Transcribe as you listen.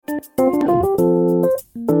I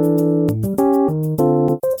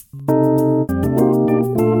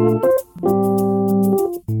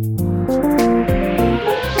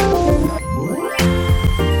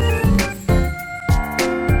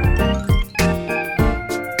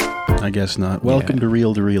guess not. Welcome to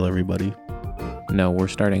Real, everybody. No, we're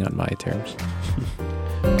starting on my terms.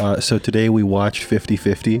 So today we watched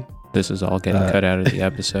 50/50. This is all getting cut out of the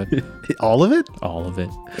episode. All of it? All of it.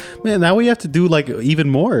 Man, now we have to do like even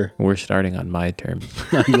more. We're starting on my terms.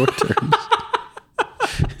 On your terms.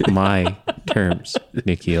 My terms,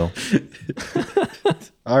 Nikhil.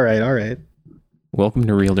 All right. Welcome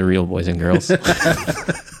to Real, boys and girls.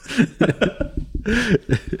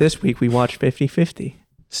 This week we watched 50/50.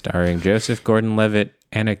 Starring Joseph Gordon-Levitt,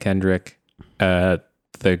 Anna Kendrick,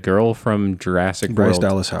 the girl from Jurassic Bryce World.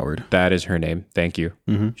 Dallas Howard. That is her name. Thank you.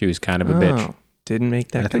 Mm-hmm. She was kind of a bitch. Didn't make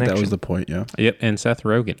that connection. I think that was the point, yeah. Yep, and Seth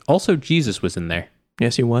Rogan. Also, Jesus was in there.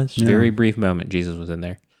 Yes, he was. Yeah. Very brief moment, Jesus was in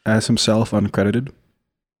there. As himself, uncredited.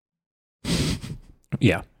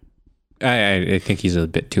 Yeah. I think he's a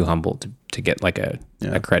bit too humble to get like a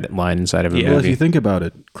credit line inside of a movie. Well, if you think about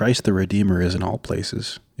it, Christ the Redeemer is in all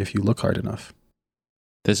places, if you look hard enough.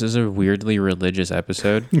 This is a weirdly religious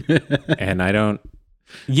episode, and I don't...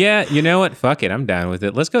 Yeah, you know what? Fuck it. I'm down with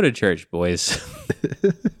it. Let's go to church, boys.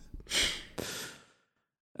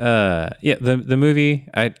 The movie,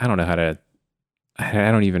 I don't know how to...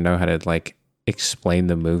 I don't even know how to, like, explain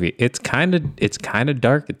the movie. It's kind of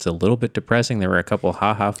dark. It's a little bit depressing. There were a couple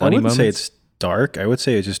funny moments. I wouldn't say it's dark. I would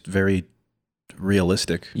say it's just very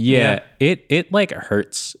realistic. Yeah. It like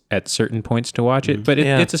hurts at certain points to watch it, but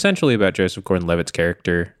it's essentially about Joseph Gordon-Levitt's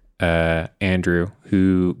character, Andrew,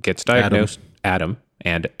 who gets diagnosed...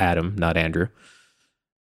 Adam, not Andrew,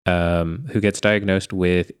 who gets diagnosed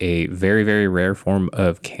with a very, very rare form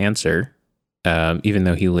of cancer, even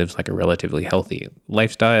though he lives like a relatively healthy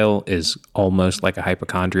lifestyle, is almost like a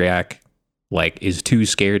hypochondriac, like is too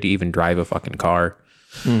scared to even drive a fucking car.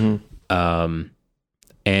 Mm-hmm.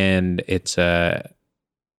 And it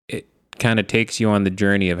kind of takes you on the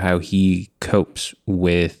journey of how he copes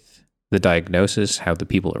with the diagnosis, how the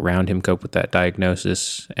people around him cope with that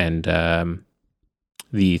diagnosis, and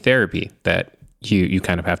the therapy that you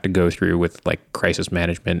kind of have to go through with like crisis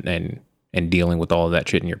management and dealing with all of that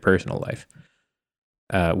shit in your personal life.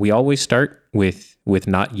 We always start with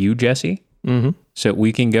not you, Jesse. Mm-hmm. So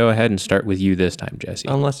we can go ahead and start with you this time, Jesse.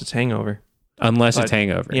 Unless it's Hangover. It's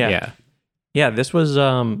Hangover. Yeah, this was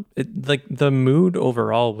like the mood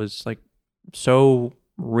overall was like so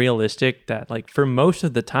realistic that like for most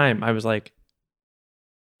of the time I was like,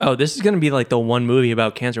 oh, this is going to be like the one movie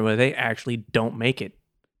about cancer where they actually don't make it.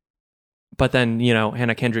 But then, you know,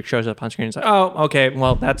 Anna Kendrick shows up on screen and it's like, oh, okay,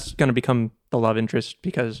 well, that's going to become the love interest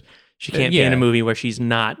because she can't be in a movie where she's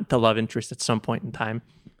not the love interest at some point in time.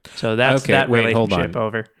 So that's relationship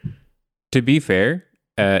over. To be fair,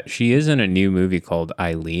 she is in a new movie called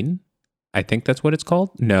Eileen. I think that's what it's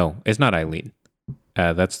called. No, it's not Eileen.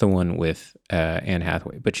 That's the one with Anne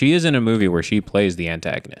Hathaway. But she is in a movie where she plays the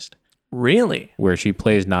antagonist. Really? Where she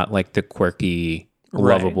plays not like the quirky,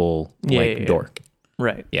 lovable dork.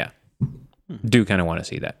 Right. Yeah. Do kind of want to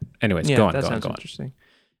see that. Anyways, go on. Interesting.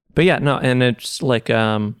 But yeah, no, and it's like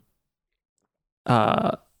it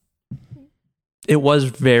was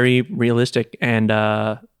very realistic, and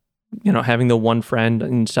you know, having the one friend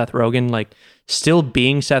in Seth Rogan, like still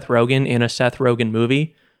being Seth Rogan in a Seth Rogan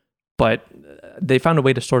movie, but they found a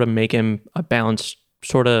way to sort of make him a balanced,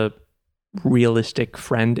 sort of realistic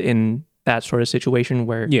friend in that sort of situation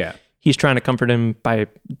where he's trying to comfort him by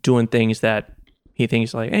doing things that he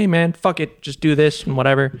thinks like, hey man, fuck it, just do this and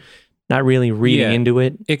whatever. Not really reading into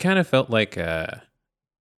it. It kind of felt like the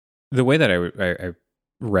way that I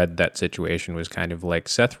read that situation was kind of like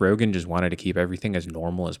Seth Rogen just wanted to keep everything as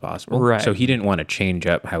normal as possible. Right. So he didn't want to change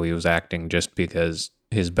up how he was acting just because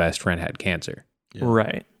his best friend had cancer. Yeah.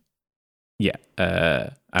 Right. Yeah.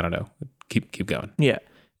 I don't know. Keep going. Yeah.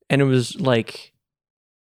 And it was like,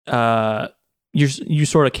 you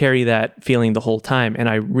sort of carry that feeling the whole time. And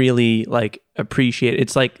I really like appreciate it.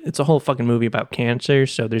 It's like, it's a whole fucking movie about cancer.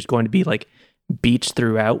 So there's going to be like beats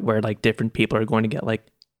throughout where like different people are going to get like,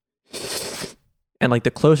 and like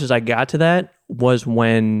the closest I got to that was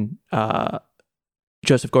when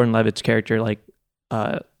Joseph Gordon-Levitt's character like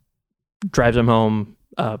drives him home,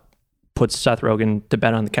 puts Seth Rogen to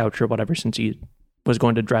bed on the couch or whatever, since he was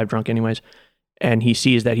going to drive drunk anyways. And he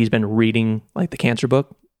sees that he's been reading like the cancer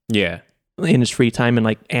book. Yeah. In his free time and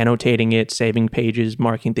like annotating it, saving pages,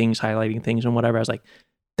 marking things, highlighting things and whatever. I was like,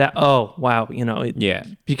 that, oh, wow. You know,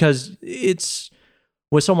 because it's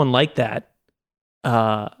with someone like that,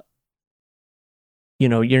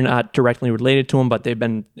 you're not directly related to them, but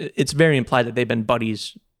it's very implied that they've been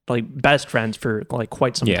buddies, like best friends for like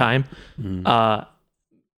quite some time. Mm-hmm.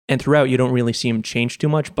 And throughout, you don't really see him change too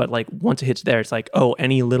much, but like once it hits there, it's like, oh,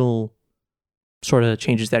 any little sort of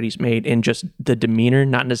changes that he's made in just the demeanor,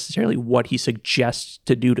 not necessarily what he suggests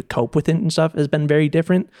to do to cope with it and stuff, has been very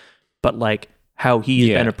different. But like how he's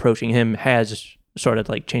been approaching him has sort of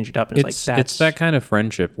like changed it up. And it's that kind of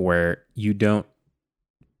friendship where you don't,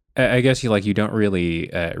 I guess you don't really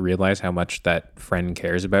realize how much that friend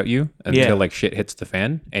cares about you until like shit hits the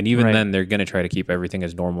fan. And even then they're going to try to keep everything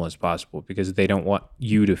as normal as possible because they don't want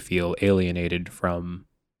you to feel alienated from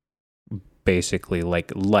basically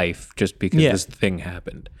like life just because this thing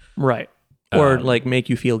happened. Right. Or like make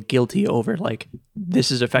you feel guilty over like,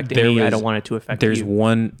 this is affecting me. I don't want it to affect you.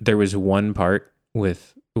 There was one part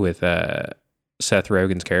with Seth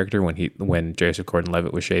Rogen's character when Joseph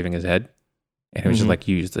Gordon-Levitt was shaving his head. And it was just like,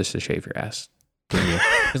 you use this to shave your ass.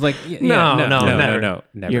 It's like, no,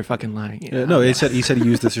 never. You're fucking lying. No, he said he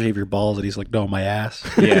used this to shave your balls, and he's like, no, my ass.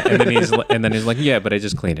 Yeah, and then he's like, yeah, but I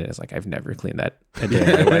just cleaned it. It's like, I've never cleaned that a day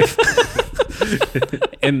in my life.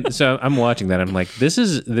 And so I'm watching that. I'm like,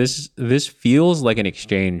 this feels like an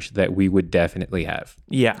exchange that we would definitely have.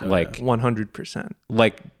 Yeah, like 100%.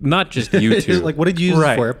 Like not just you two. Like, what did you use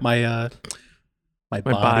it for? My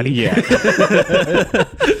body. Yeah.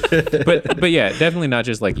 but yeah, definitely not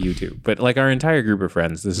just like you two, but like our entire group of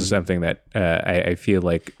friends. This is something that I feel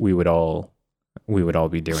like we would all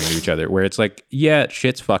be doing to each other, where it's like, yeah,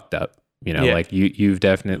 shit's fucked up. Like you've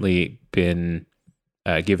definitely been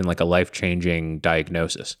given like a life-changing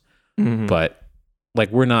diagnosis, but like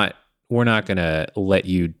we're not gonna let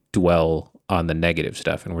you dwell on the negative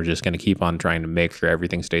stuff, and we're just gonna keep on trying to make sure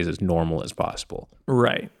everything stays as normal as possible.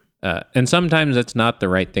 Right. And sometimes it's not the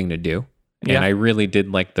right thing to do. And I really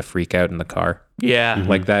did like the freak out in the car. Yeah.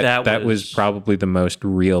 Like that was probably the most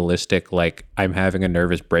realistic, like I'm having a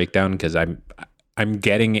nervous breakdown because I'm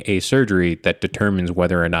getting a surgery that determines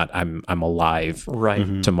whether or not I'm alive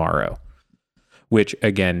tomorrow. Which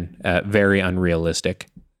again, very unrealistic.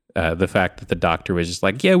 The fact that the doctor was just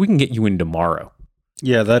like, yeah, we can get you in tomorrow.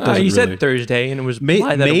 Yeah, that doesn't he said Thursday and it was maybe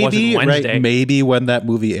that it wasn't Wednesday. Right, maybe when that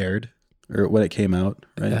movie aired. Or when it came out,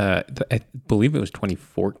 right? I believe it was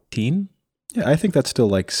 2014. Yeah, I think that still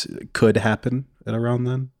like could happen at around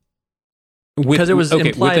then. Because it was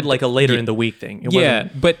implied like a later in the week thing.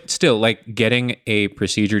 But still, like getting a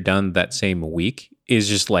procedure done that same week is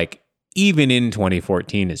just like, even in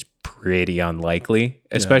 2014 is pretty unlikely,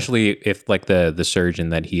 especially if like the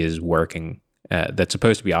surgeon that he is working, that's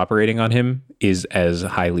supposed to be operating on him is as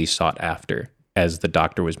highly sought after as the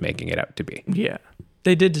doctor was making it out to be. Yeah.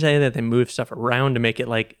 They did say that they moved stuff around to make it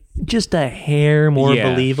like just a hair more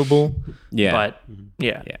believable. Yeah. But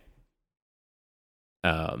yeah.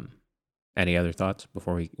 Any other thoughts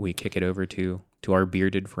before we kick it over to our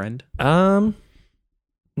bearded friend? No,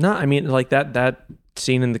 I mean like that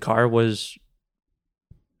scene in the car was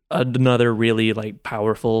another really like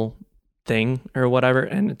powerful thing or whatever.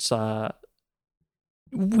 And it's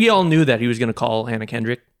we all knew that he was gonna call Anna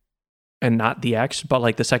Kendrick and not the ex, but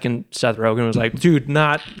like the second Seth Rogen was like, dude,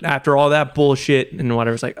 not after all that bullshit and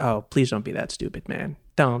whatever. It's like, oh, please don't be that stupid, man.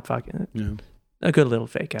 Don't fucking a good little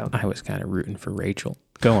fake out. I was kind of rooting for Rachel.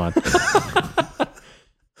 Go on.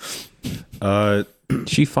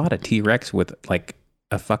 She fought a T-Rex with like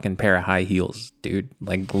a fucking pair of high heels, dude.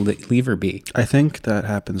 Like leave her be. I think that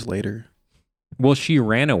happens later. Well, she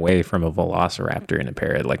ran away from a velociraptor in a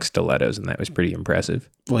pair of like stilettos, and that was pretty impressive.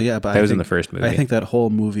 Well, yeah, but that was in the first movie. I think that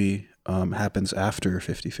whole movie happens after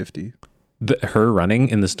 50-50. Her running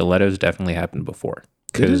in the stilettos definitely happened before,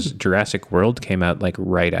 because Jurassic World came out like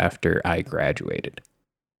right after I graduated.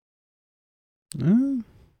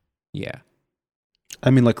 Yeah. I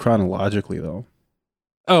mean, like chronologically though.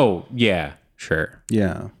 Oh, yeah, sure.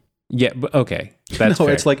 Yeah. Yeah, but okay. That's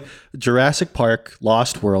fair. It's like Jurassic Park,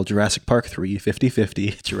 Lost World, Jurassic Park 3,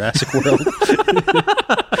 50-50, Jurassic World.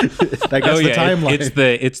 That's the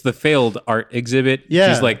timeline. It's the failed art exhibit.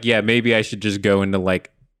 Yeah. She's like, yeah, maybe I should just go into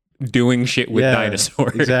like doing shit with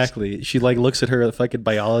dinosaurs. Exactly. She like looks at her fucking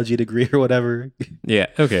biology degree or whatever. Yeah,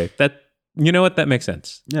 okay. You know what? That makes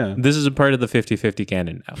sense. Yeah. This is a part of the 50-50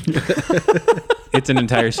 canon now. It's an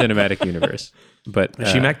entire cinematic universe. But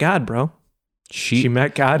she met God, bro. She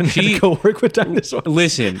met God and she had to go work with dinosaurs.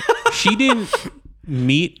 Listen, she didn't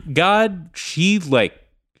meet God. She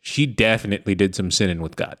definitely did some sinning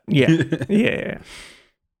with God. Yeah. Yeah.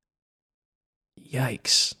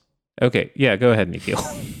 Yikes. Okay. Yeah. Go ahead, Nikhil.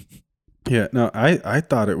 Yeah. No, I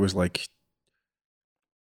thought it was like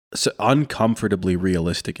uncomfortably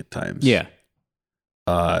realistic at times. Yeah.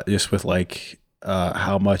 Just with like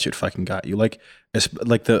how much it fucking got you. Like It's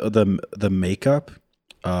like the makeup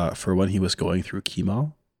for when he was going through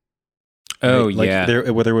chemo. Oh, right? Like yeah.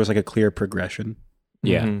 there was like a clear progression.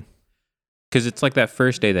 Yeah. Because it's like that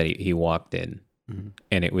first day that he walked in,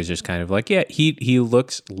 and it was just kind of like, yeah, he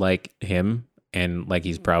looks like him, and like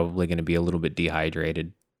he's probably going to be a little bit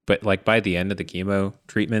dehydrated. But like by the end of the chemo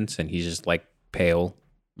treatments, and he's just like pale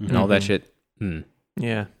and all that shit.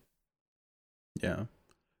 Yeah. Yeah.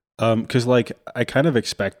 Because like I kind of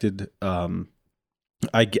expected,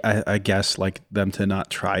 I guess like them to not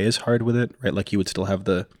try as hard with it, right? Like he would still have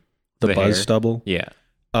the buzz hair. stubble. Yeah.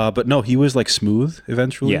 But no, he was like smooth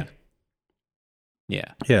eventually. Yeah.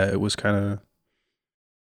 Yeah. Yeah, it was kind of,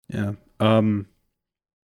 yeah.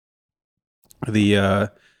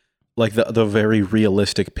 Like the very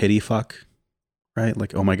realistic pity fuck, right?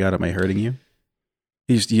 Like, oh my God, am I hurting you?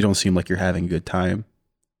 You don't seem like you're having a good time.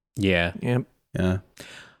 Yeah. Yep. Yeah.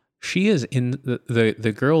 She is in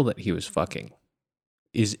the girl that he was fucking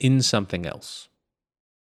is in something else.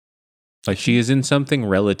 Like she is in something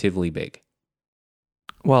relatively big.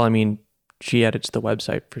 Well, I mean, she edits the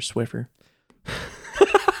website for Swiffer.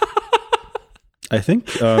 I think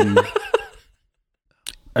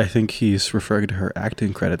he's referring to her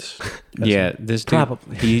acting credits. Yeah, this dude,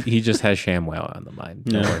 probably he just has ShamWow on the mind.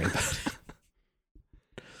 Don't worry about it.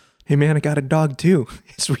 Hey man, I got a dog too.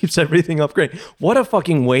 It sweeps everything up great. What a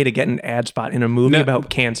fucking way to get an ad spot in a movie about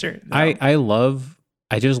cancer. No.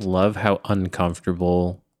 I just love how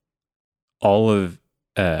uncomfortable all of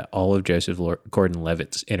Joseph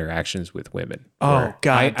Gordon-Levitt's interactions with women. Oh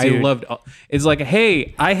God, I loved. It's like,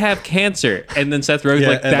 hey, I have cancer, and then Seth Rogen's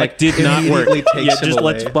like, that like, did not work. Yeah, just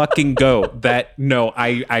let's fucking go.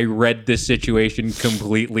 I read this situation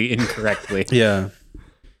completely incorrectly. Yeah.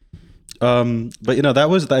 But that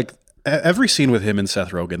was like every scene with him and Seth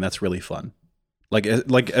Rogen. That's really fun.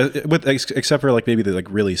 Except for like maybe the like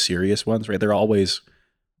really serious ones, right? They're always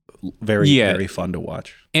very fun to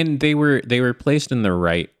watch. And they were placed in the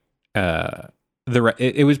right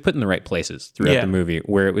it was put in the right places throughout the movie,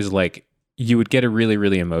 where it was like you would get a really,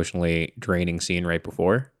 really emotionally draining scene right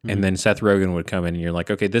before, and then Seth Rogen would come in and you're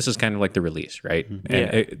like, okay, this is kind of like the release, right?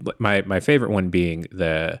 And my favorite one being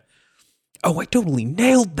oh, I totally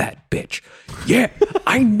nailed that bitch. Yeah,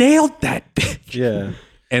 I nailed that bitch. Yeah.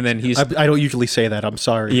 And then I don't usually say that. I'm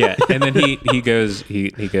sorry. Yeah. And then he goes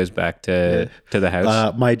back to the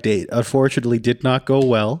house. My date unfortunately did not go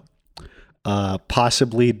well.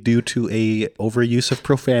 Possibly due to a overuse of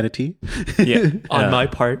profanity. Yeah. On my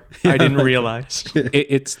part. I didn't realize.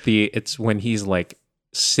 It's when he's like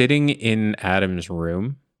sitting in Adam's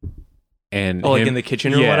room and like in the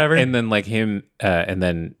kitchen or whatever. And then like him and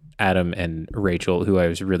then Adam and Rachel, who I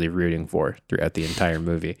was really rooting for throughout the entire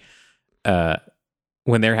movie.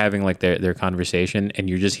 When they're having like their conversation and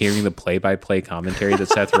you're just hearing the play-by-play commentary that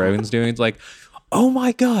Seth Rogen's doing, it's like, oh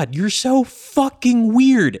my God, you're so fucking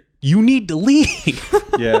weird. You need to leave.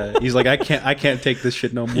 Yeah. He's like, I can't take this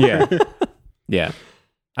shit no more. Yeah. Yeah.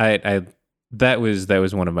 That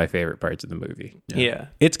was one of my favorite parts of the movie. Yeah.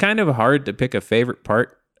 It's kind of hard to pick a favorite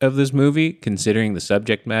part of this movie considering the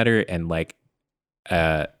subject matter and like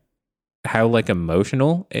how like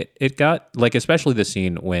emotional it got. Like especially the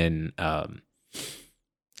scene when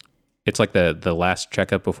it's like the last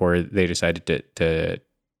checkup before they decided to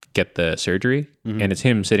get the surgery, and it's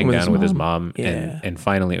him sitting down with his mom, and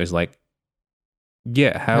finally it was like,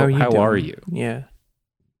 yeah, how are you? Yeah.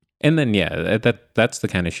 And then that's the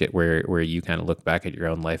kind of shit where you kind of look back at your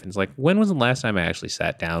own life and it's like, when was the last time I actually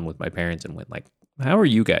sat down with my parents and went like, how are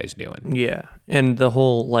you guys doing? Yeah. And the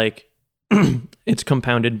whole like it's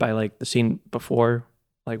compounded by like the scene before,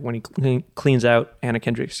 like when he cleans out Anna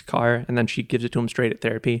Kendrick's car and then she gives it to him straight at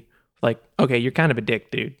therapy. Like, okay, you're kind of a dick,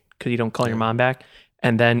 dude, because you don't call your mom back.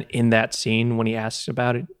 And then in that scene, when he asks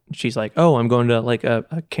about it, she's like, oh, I'm going to like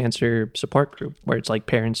a cancer support group where it's like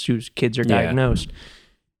parents whose kids are diagnosed.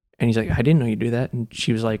 And he's like, I didn't know you do that. And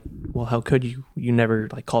she was like, well, how could you? You never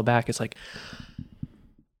like call back. It's like,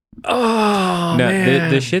 oh, no, man.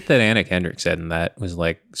 The shit that Anna Kendrick said in that was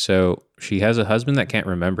like, so she has a husband that can't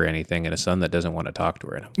remember anything and a son that doesn't want to talk to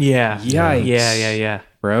her. And Yeah.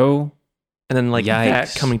 Bro. And then like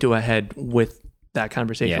that coming to a head with that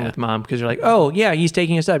conversation with mom, because you're like, oh yeah, he's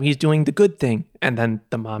taking a step, he's doing the good thing, and then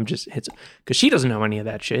the mom just hits it because she doesn't know any of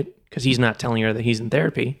that shit because he's not telling her that he's in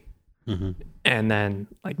therapy, and then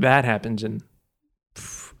like that happens, and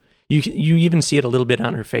you even see it a little bit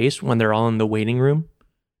on her face when they're all in the waiting room,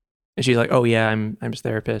 and she's like, oh yeah, I'm his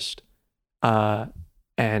therapist,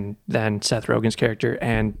 and then Seth Rogen's character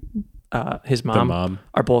and his mom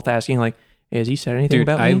are both asking like, has he said anything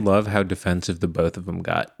about me? I love how defensive the both of them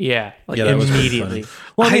got. Yeah, like immediately.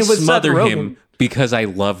 Well, I smothered him because I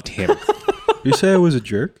loved him. You say I was a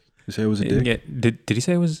jerk? You say I was a dick? Yeah. Did he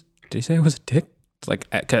say I was? Did he say I was a dick? It's like,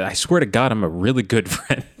 I swear to God, I'm a really good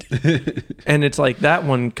friend. And it's like that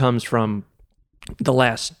one comes from the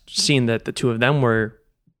last scene that the two of them were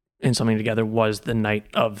in something together was the night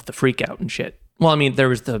of the freak out and shit. Well, I mean, there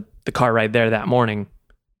was the car ride there that morning,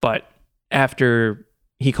 but after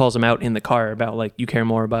he calls him out in the car about like, you care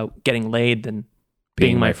more about getting laid than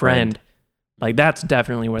being my friend. Like that's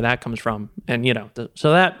definitely where that comes from. And you know,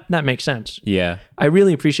 so that makes sense. Yeah. I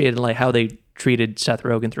really appreciated like how they treated Seth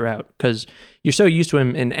Rogen throughout, because you're so used to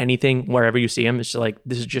him in anything, wherever you see him, it's like,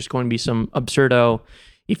 this is just going to be some absurdo.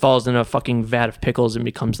 He falls in a fucking vat of pickles and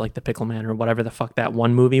becomes like the pickle man or whatever the fuck that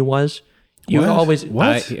one movie was. You always...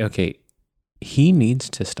 What? Okay. He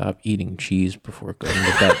needs to stop eating cheese before going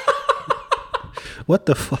to bed. What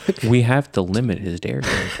the fuck? We have to limit his dairy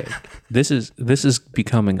intake. This is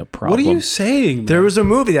becoming a problem. What are you saying, man? There was a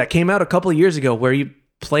movie that came out a couple of years ago where he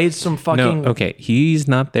played some fucking... No, okay. He's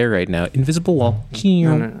not there right now. Invisible wall.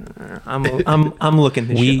 No. I'm looking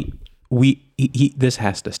this shit up. This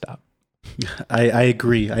has to stop. I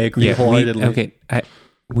agree. I agree wholeheartedly.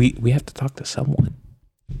 We have to talk to someone.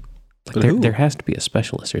 Like there has to be a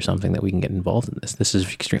specialist or something that we can get involved in this. This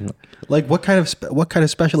is extremely... Like what kind of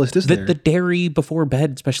specialist is there? The dairy before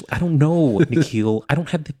bed specialist. I don't know, Nikhil. I don't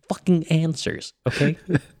have the fucking answers. Okay.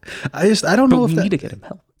 I don't know if we need to get him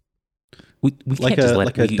help. We like can't just let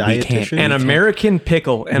like a dietitian. An American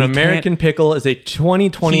Pickle. An American Pickle is a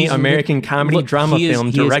 2020 American comedy drama film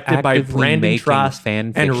directed by Brandon Trost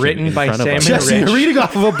and written by Sam and Jesse, Rich. you're reading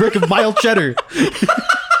off of a brick of mild cheddar.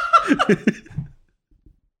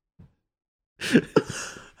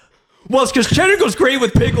 Well, it's because cheddar goes great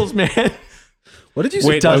with pickles, man. What did you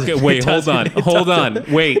say? Wait, hold on.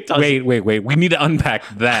 Wait. We need to unpack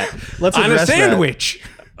that. Let's on a address sandwich.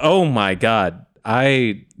 Oh my God.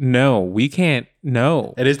 We can't.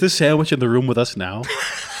 No. And is this sandwich in the room with us now?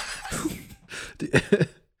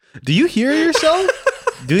 Do you hear yourself?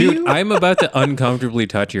 Dude, you? I'm about to uncomfortably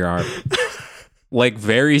touch your arm. Like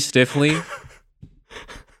very stiffly.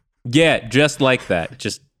 Yeah, just like that.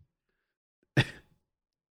 Just.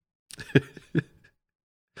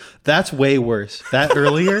 That's way worse. That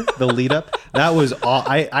earlier, the lead up, that was all.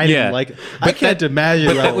 I didn't like. I can't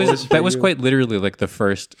imagine. But that was quite literally like the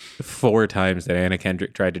first 4 times that Anna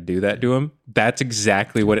Kendrick tried to do that to him. That's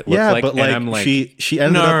exactly what it looked like. But like, and I'm like, she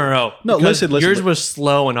ended up. No. Listen. Yours was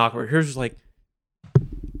slow and awkward. Hers was like,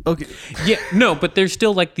 okay. Yeah, no, but there's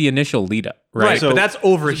still like the initial lead up, right? So, but that's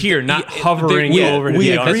over here, not hovering over.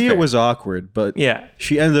 We agree it was awkward, but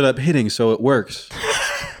she ended up hitting, so it works.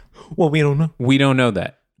 Well, we don't know. We don't know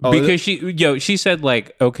that. Because she said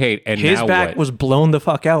like, okay, and his now back what? was blown the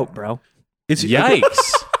fuck out, bro. It's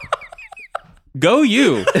yikes. Go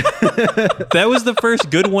you. That was the first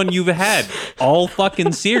good one you've had all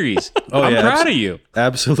fucking series. I'm proud of you.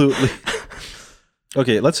 Absolutely.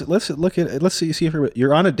 Okay, let's look at let's see if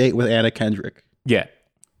you're on a date with Anna Kendrick. Yeah.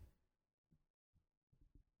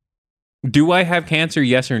 Do I have cancer?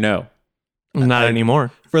 Yes or no? Not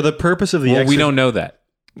anymore. For the purpose of the we don't know that.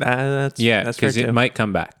 That's because it might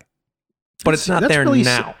come back, but it's not there really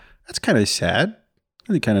now. That's kind of sad.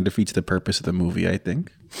 It kind of defeats the purpose of the movie, I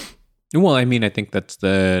think. Well, I mean, I think that's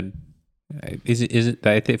the is it?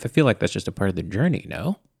 I feel like that's just a part of the journey,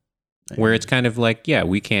 no? Where it's kind of like,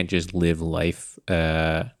 we can't just live life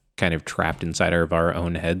kind of trapped inside of our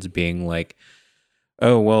own heads, being like,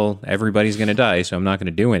 oh well, everybody's gonna die, so I'm not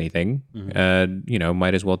gonna do anything. Mm-hmm.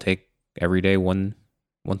 Might as well take every day one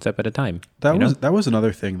step at a time. That was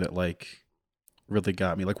another thing that like really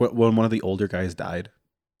got me. Like when one of the older guys died,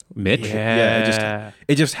 Mitch.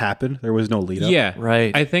 It just happened. There was no lead up. Yeah,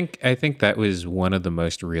 right. I think that was one of the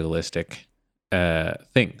most realistic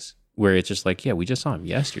things where it's just like, we just saw him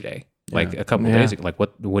yesterday, like a couple of days ago. Like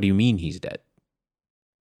what do you mean he's dead?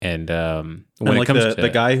 And when it comes to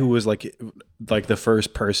the guy who was like the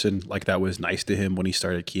first person like that was nice to him when he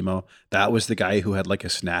started chemo, that was the guy who had like a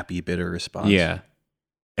snappy, bitter response. Yeah.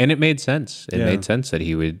 And it made sense. It made sense that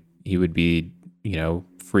he would be,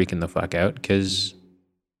 freaking the fuck out because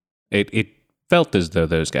it felt as though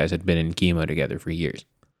those guys had been in chemo together for years.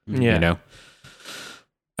 Yeah.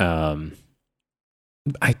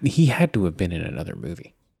 He had to have been in another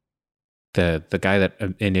movie. The guy that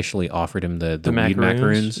initially offered him the weed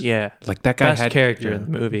macaroons. Yeah. Like that guy had character in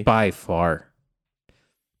the movie. By far.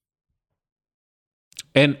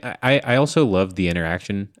 And I also love the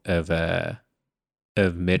interaction of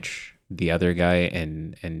Mitch, the other guy,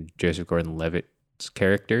 and Joseph Gordon-Levitt's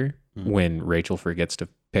character when Rachel forgets to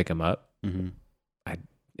pick him up. Mm-hmm.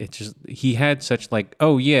 He had such like,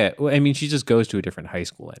 oh yeah, well, I mean, she just goes to a different high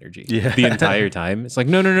school energy the entire time. It's like,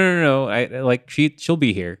 no. I like she'll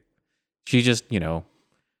be here. She just,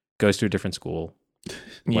 goes to a different school.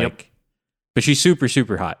 Yep. But she's super,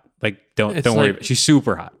 super hot. Like, don't worry about it. She's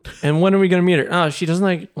super hot. And when are we gonna meet her? Oh, she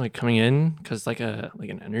doesn't like coming in because like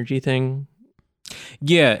an energy thing.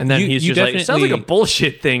 Yeah, and then he's just like, it sounds like a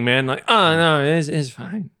bullshit thing, man. Like, oh no, it's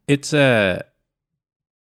fine. It's yeah.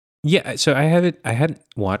 So I hadn't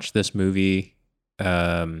watched this movie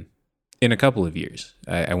in a couple of years.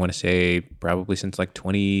 I want to say probably since like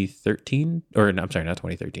 2013, or no, I'm sorry, not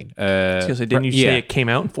 2013. Didn't you say it came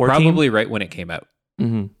out in 14? Probably right when it came out.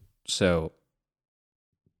 Mm-hmm. So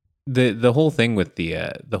the whole thing with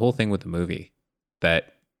the movie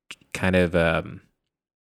that kind of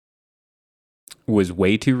was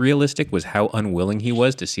way too realistic was how unwilling he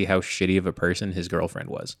was to see how shitty of a person his girlfriend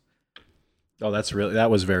was. Oh,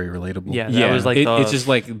 that was very relatable. Yeah, that was like it's just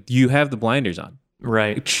like you have the blinders on.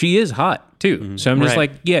 Right. She is hot too. Mm-hmm. So I'm just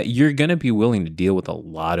like, yeah, you're going to be willing to deal with a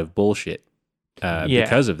lot of bullshit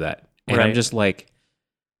because of that. And I'm just like...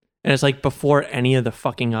 And it's like before any of the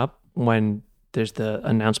fucking up, when there's the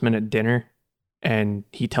announcement at dinner and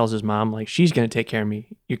he tells his mom, like, she's going to take care of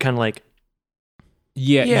me. You're kind of like...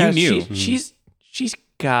 Yeah, you knew. She's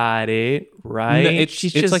got it, right? No,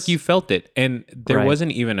 it's like you felt it. And there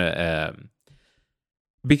wasn't even a...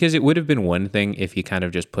 because it would have been one thing if he kind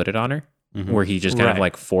of just put it on her. Mm-hmm. Where he just kind of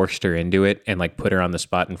like forced her into it and like put her on the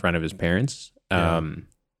spot in front of his parents.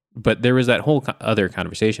 But there was that whole other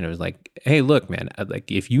conversation. It was like, hey, look, man, like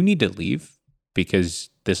if you need to leave because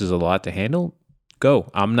this is a lot to handle, go.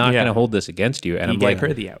 I'm not going to hold this against you. And he gave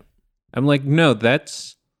her the out. I'm like, no,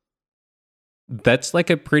 that's like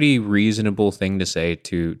a pretty reasonable thing to say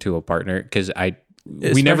to a partner. Cause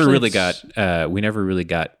we never really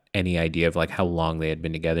got any idea of like how long they had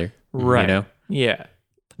been together. Right. You know? Yeah.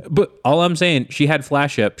 But all I'm saying, she had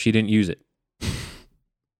flash up. She didn't use it.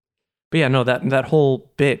 But yeah, no, that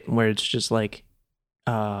whole bit where it's just like,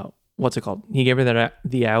 what's it called? He gave her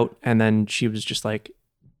the out, and then she was just like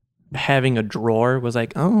having a drawer. Was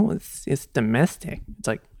like, oh, it's domestic. It's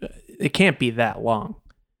like it can't be that long.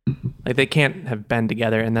 Like they can't have been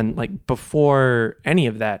together. And then like before any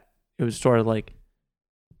of that, it was sort of like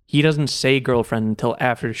he doesn't say girlfriend until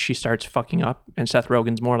after she starts fucking up, and Seth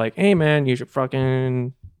Rogen's more like, hey man, you should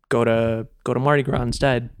fucking go to Mardi Gras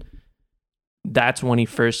instead. That's when he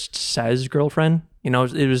first says girlfriend. It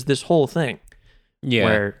was this whole thing. Yeah.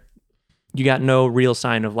 Where you got no real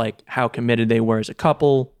sign of like how committed they were as a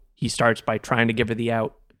couple. He starts by trying to give her the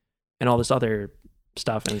out and all this other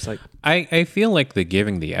stuff. And it's like, I feel like the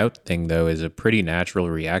giving the out thing though is a pretty natural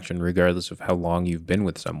reaction regardless of how long you've been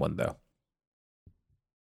with someone though.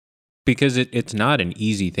 Because it's not an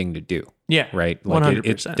easy thing to do. Yeah. Right. Like 100%.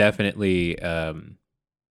 It's definitely,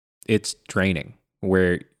 it's draining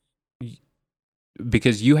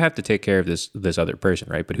because you have to take care of this other person,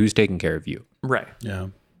 right? But who's taking care of you? Right. Yeah.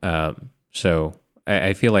 So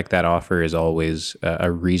I feel like that offer is always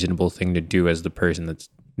a reasonable thing to do as the person that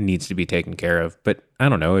needs to be taken care of. But I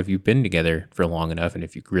don't know if you've been together for long enough and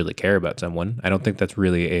if you really care about someone, I don't think that's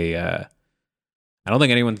really I don't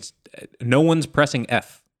think no one's pressing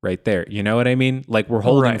F right there. You know what I mean? Like we're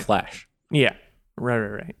holding Flash. Yeah.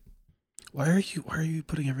 Right. Why are you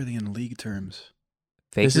putting everything in league terms?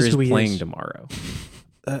 Faker is playing tomorrow.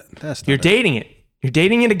 That's You're dating it. You're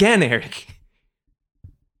dating it again, Eric.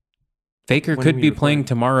 Faker could be playing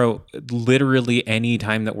tomorrow literally any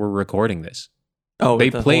time that we're recording this. Oh, they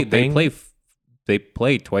play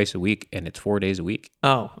twice a week and it's 4 days a week.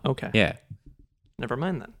 Oh, okay. Yeah. Never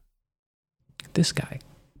mind then. This guy.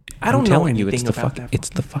 I don't know anything about that. It's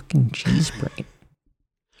the fucking cheese brain.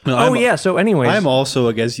 No, So anyways, I'm also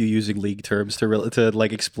against you using league terms to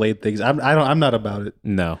like explain things. I'm not about it.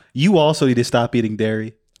 No. You also need to stop eating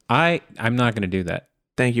dairy. I'm not going to do that.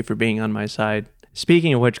 Thank you for being on my side.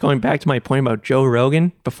 Speaking of which, going back to my point about Joe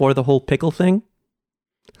Rogan before the whole pickle thing.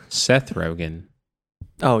 Seth Rogan.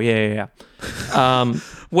 Oh yeah.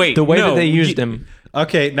 Wait, the way that they used him.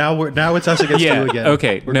 Okay, now it's us against you again.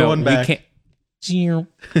 Okay, we're going back.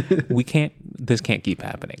 We can't. This can't keep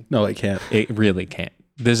happening. No, it can't. It really can't.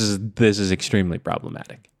 This is extremely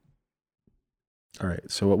problematic. All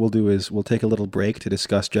right. So what we'll do is we'll take a little break to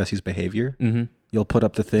discuss Jesse's behavior. Mm-hmm. You'll put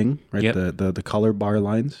up the thing, right? Yep. The color bar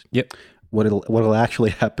lines. Yep. What'll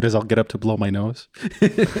actually happen is I'll get up to blow my nose.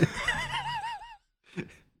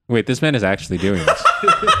 Wait, this man is actually doing this.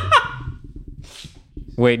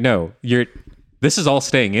 Wait, no. This is all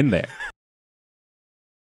staying in there.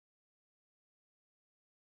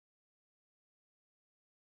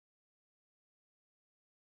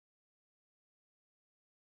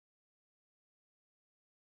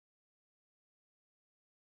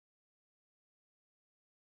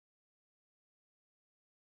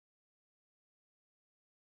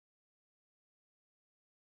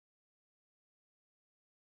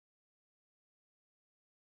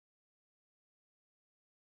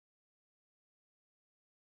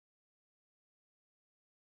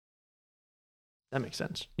 That makes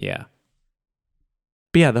sense. Yeah.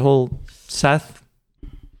 But yeah, the whole Seth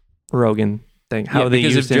Rogan thing. How they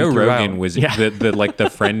because used if Joe him Rogan was the like the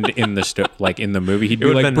friend in the like in the movie, he'd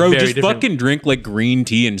be like, bro, just fucking drink like green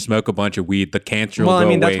tea and smoke a bunch of weed. The cancer will go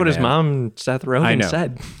away. That's what his mom, Seth Rogan,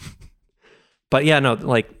 said. But yeah, no,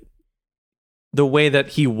 like the way that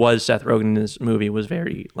he was Seth Rogen in this movie was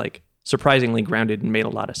very like surprisingly grounded and made a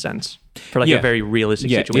lot of sense for like a very realistic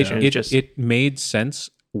situation. It made sense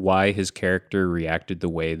why his character reacted the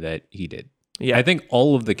way that he did. Yeah, I think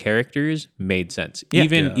all of the characters made sense. Yeah.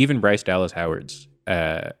 Even Bryce Dallas Howard's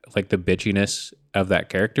like the bitchiness of that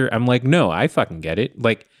character. I'm like, no, I fucking get it.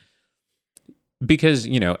 Like, because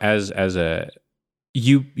as a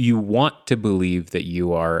you want to believe that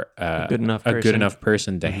you are a good enough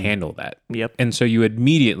person to handle that. Yep. And so you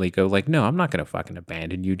immediately go like, no, I'm not going to fucking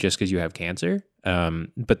abandon you just because you have cancer.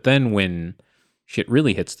 But then when shit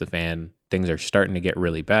really hits the fan, things are starting to get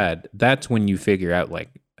really bad. That's when you figure out like,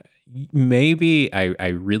 maybe I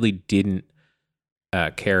really didn't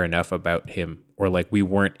care enough about him, or like we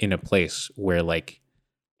weren't in a place where like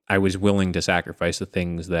I was willing to sacrifice the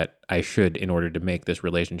things that I should in order to make this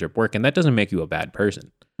relationship work. And that doesn't make you a bad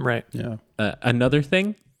person. Right. Yeah. Another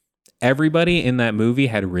thing, everybody in that movie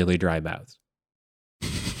had really dry mouths.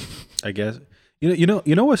 I guess. You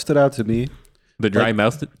know what stood out to me? The dry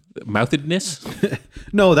mouthedness?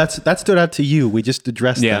 No, that stood out to you. We just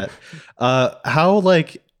addressed that.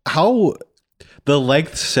 How the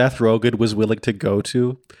length Seth Rogen was willing to go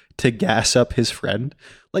to gas up his friend.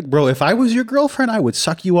 Like, bro, if I was your girlfriend, I would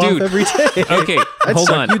suck you off every day. Okay, hold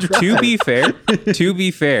on. To be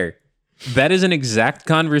fair, that is an exact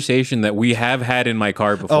conversation that we have had in my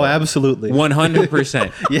car before. Oh, absolutely.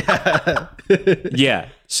 100%. Yeah. Yeah.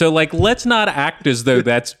 So like, let's not act as though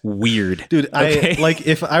that's weird. Dude, okay?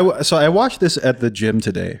 I watched this at the gym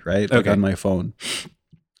today, right? Like on my phone.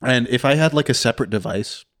 And if I had like a separate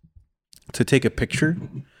device to take a picture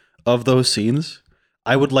of those scenes,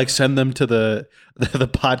 I would like send them to the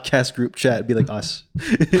podcast group chat and be like us.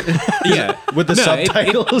 Yeah. With the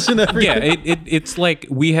subtitles and everything. Yeah, it's like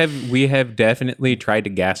we have definitely tried to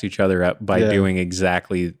gas each other up by doing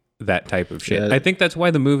exactly that type of shit. Yeah. I think that's why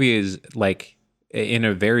the movie is like, in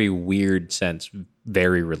a very weird sense,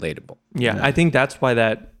 very relatable. Yeah. I think that's why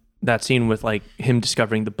that scene with like him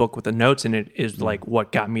discovering the book with the notes in it is like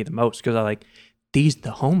what got me the most, because I like, these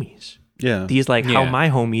the homies. Yeah. These like how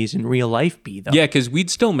my homies in real life be though. Yeah, because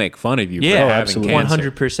we'd still make fun of you for having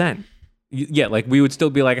cancer. 100%. Yeah, like we would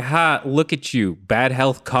still be like, ha, look at you, bad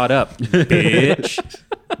health caught up, bitch.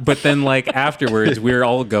 But then like afterwards, we're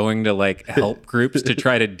all going to like help groups to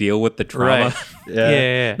try to deal with the trauma. Right.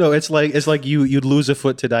 Yeah. No, it's like you'd lose a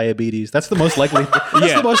foot to diabetes. That's the most likely.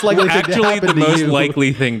 That's the most likely thing to happen. Actually, the most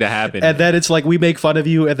likely thing to happen. And then it's like we make fun of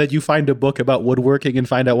you, and then you find a book about woodworking and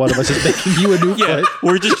find out one of us is making you a new foot.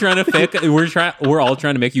 We're just trying to we're all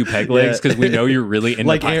trying to make you peg legs because we know you're really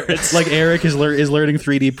into pirates. Like Eric is learning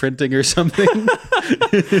 3D printing or something.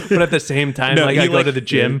 But at the same time, I go to the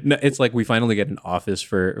gym. No, it's like we finally get an office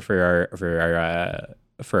for our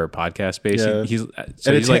podcast space. Yeah.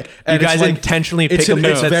 He's like, you guys intentionally pick a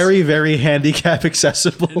it's very, very handicap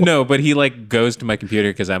accessible. No, but he like goes to my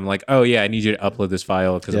computer because I'm like, oh yeah, I need you to upload this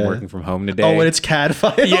file because I'm working from home today. Oh, and it's CAD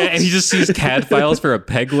files. Yeah, and he just sees CAD files for a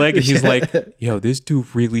peg leg, and he's like, yo, this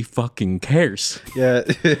dude really fucking cares. Yeah.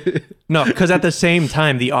 No, because at the same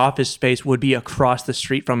time, the office space would be across the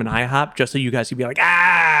street from an IHOP, just so you guys could be like,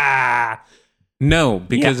 ah. No,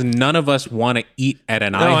 because none of us want to eat at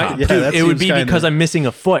an IHOP. Dude, it would be because I'm missing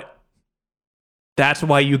a foot. That's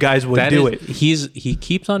why you guys would do it. He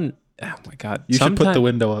keeps on. Oh my god! You should put the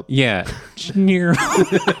window up. Yeah.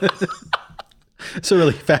 It's a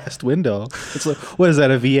really fast window. It's like, what is that,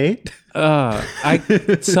 a V8?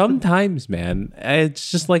 I sometimes, man, it's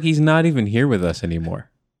just like he's not even here with us anymore.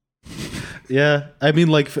 Yeah, I mean,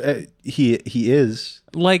 like he is.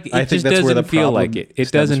 Like it just doesn't feel like it.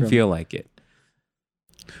 It doesn't feel like it.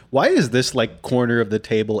 Why is this like corner of the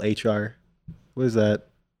table HR? What is that?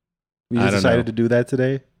 We just decided to do that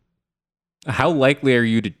today. How likely are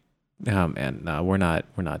you to? Oh man, no, we're not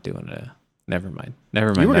doing it. Never mind. You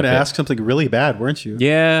were going to ask something really bad, weren't you?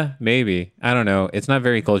 Yeah, maybe. I don't know. It's not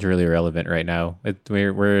very culturally relevant right now.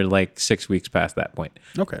 We're like 6 weeks past that point.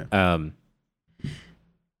 Okay. No,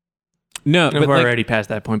 but we're already past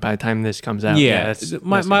that point by the time this comes out. Yeah,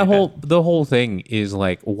 the whole thing is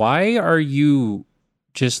like, why are you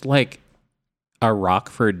just like a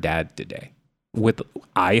Rockford dad today with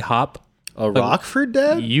IHOP? A Rockford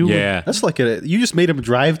dad? Yeah, that's like you just made him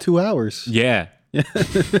drive 2 hours. Yeah.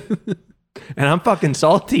 And I'm fucking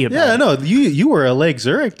salty about it. Yeah, no, you were a Lake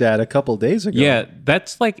Zurich dad a couple days ago. Yeah,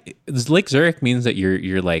 that's like Lake Zurich means that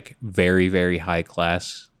you're like very, very high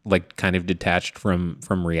class, like kind of detached from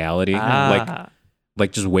reality,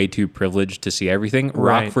 like just way too privileged to see everything.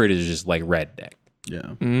 Right. Rockford is just like redneck.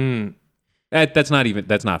 Yeah. That's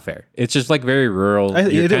not fair. It's just like very rural.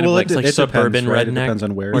 It's like suburban depends, right? redneck. It depends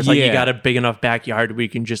on where. Or it's like you got a big enough backyard where you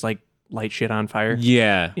can just like light shit on fire.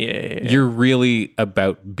 Yeah. You're really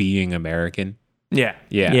about being American. Yeah.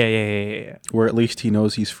 Where at least he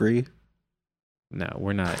knows he's free. No,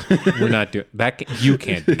 we're not. We're not doing that. You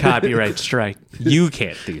can't do that. Copyright strike. You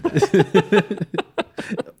can't do that.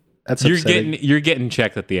 That's you're getting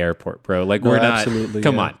checked at the airport, bro. Like we're not.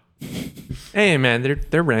 Come on. Hey man,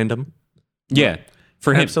 they're random. Yeah,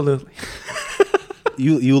 for him. Absolutely.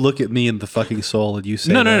 You look at me in the fucking soul and you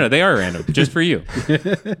say no, they are random just for you.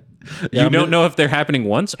 You don't know if they're happening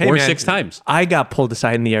once or 6 times. I got pulled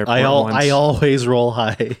aside in the airport once. I always roll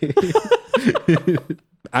high.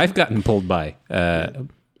 I've gotten pulled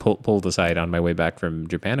aside on my way back from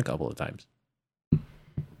Japan a couple of times.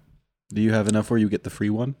 Do you have enough where you get the free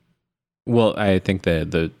one? Well, I think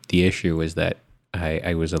the issue is that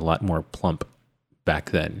I was a lot more plump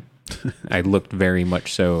back then. I looked very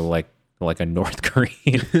much so like a North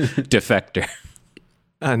Korean defector.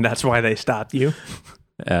 And that's why they stopped you?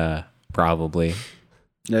 Probably.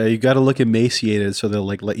 Yeah, you got to look emaciated so they'll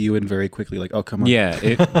like let you in very quickly. Like, oh, come on. Yeah,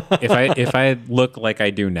 if I look like I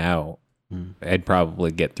do now, I'd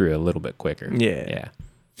probably get through a little bit quicker. Yeah.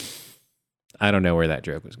 I don't know where that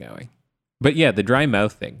joke was going. But yeah, the dry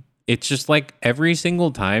mouth thing. It's just like every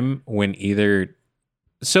single time when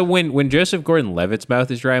Joseph Gordon-Levitt's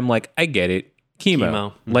mouth is dry, I'm like, I get it.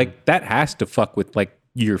 Chemo. Like that has to fuck with like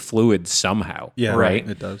your fluids somehow. Yeah, right?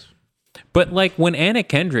 It does. But like when Anna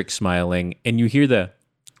Kendrick's smiling and you hear the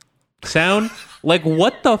sound, like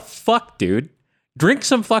what the fuck, dude? Drink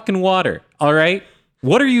some fucking water, all right?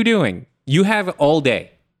 What are you doing? You have all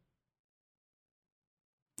day.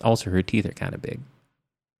 Also, her teeth are kind of big.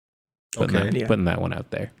 Putting that one out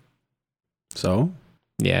there. So?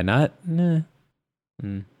 Yeah, not...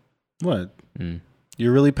 What?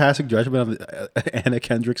 You're really passing judgment on Anna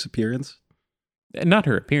Kendrick's appearance? Not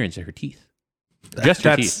her appearance, her teeth. Just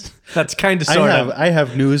her teeth. That's kind of sort of. I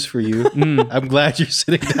have news for you. I'm glad you're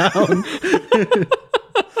sitting down.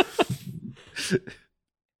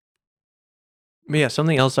 Yeah,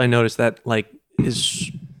 something else I noticed that like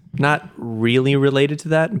is not really related to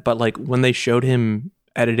that, but like when they showed him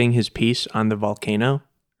editing his piece on the volcano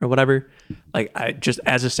or whatever, like I just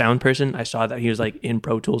as a sound person, I saw that he was like in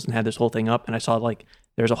Pro Tools and had this whole thing up, and I saw like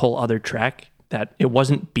there's a whole other track that it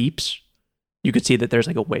wasn't beeps. You could see that there's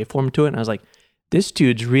like a waveform to it, and I was like, this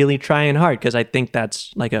dude's really trying hard, because I think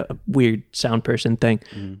that's like a weird sound person thing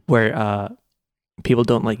where people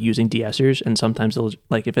don't like using de-essers, and sometimes they'll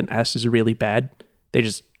like if an S is really bad, they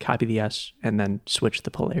just copy the S and then switch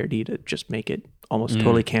the polarity to just make it almost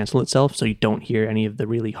totally cancel itself, so you don't hear any of the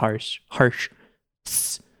really harsh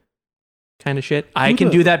kind of shit. I can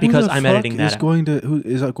do that because I'm editing that. Who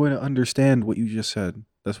is going to understand what you just said?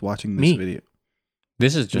 That's watching this video.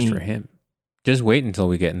 This is just for him. Just wait until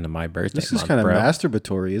we get into my birthday. This is kind of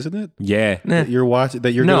masturbatory, isn't it? Yeah. That you're watching.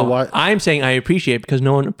 That you're gonna watch. I'm saying I appreciate it because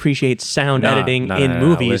no one appreciates sound editing in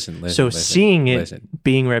movies. Listen, seeing it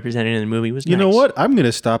being represented in the movie was nice. You know what? I'm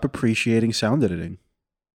gonna stop appreciating sound editing.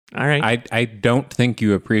 All right. I don't think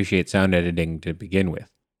you appreciate sound editing to begin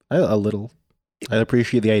with. A little. I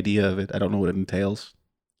appreciate the idea of it. I don't know what it entails.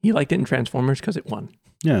 You liked it in Transformers because it won.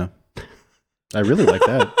 Yeah. I really like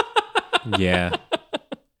that. Yeah.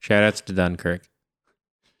 Shoutouts to Dunkirk.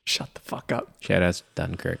 Shut the fuck up. Shoutouts to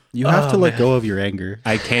Dunkirk. You have to let go of your anger.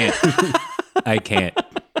 I can't. I can't.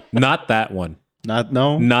 Not that one. Not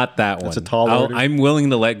that one. That's a tall order. I'm willing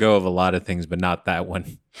to let go of a lot of things, but not that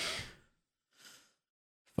one.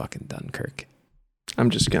 Fucking Dunkirk. I'm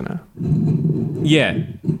just gonna. Yeah.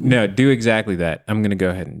 No, do exactly that. I'm gonna go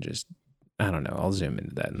ahead and just, I don't know. I'll zoom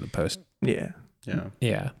into that in the post. Yeah.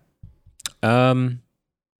 Yeah.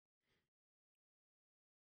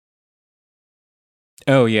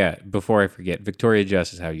 Oh yeah, before I forget, Victoria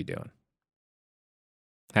Justice, how you doing?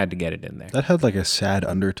 Had to get it in there. That had like a sad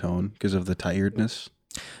undertone because of the tiredness.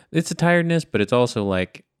 It's a tiredness, but it's also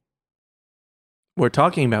like we're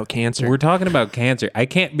talking about cancer. We're talking about cancer. I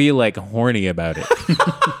can't be like horny about it.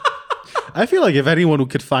 I feel like if anyone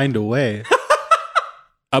could find a way.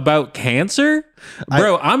 About cancer?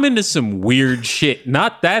 Bro, I'm into some weird shit.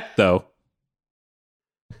 Not that though.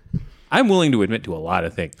 I'm willing to admit to a lot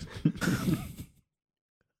of things.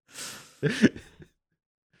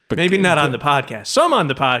 Maybe not on the podcast. Some on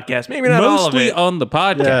the podcast. Maybe not all of it. Mostly on the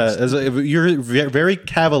podcast. Yeah, you're very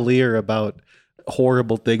cavalier about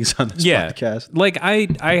horrible things on this podcast. Like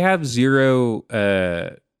I have zero.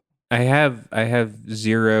 I have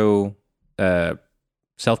zero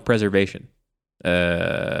self-preservation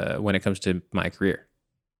when it comes to my career.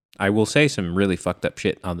 I will say some really fucked up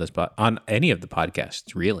shit on this on any of the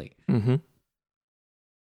podcasts, really. Mm-hmm.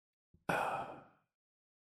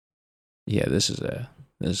 Yeah, this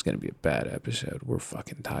is going to be a bad episode. We're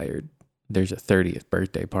fucking tired. There's a 30th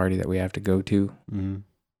birthday party that we have to go to. Mm-hmm.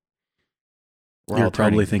 You're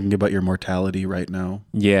probably thinking about your mortality right now.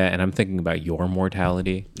 Yeah, and I'm thinking about your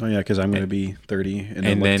mortality. Oh yeah, because I'm going to be 30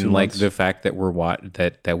 and then like the fact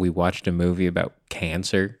that that we watched a movie about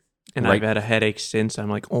cancer. And I've had a headache since. I'm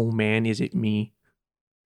like, oh man, is it me?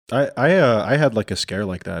 I had like a scare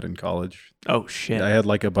like that in college. Oh shit! I had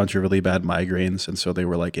like a bunch of really bad migraines, and so they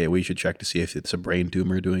were like, "Hey, we should check to see if it's a brain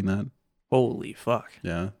tumor doing that." Holy fuck!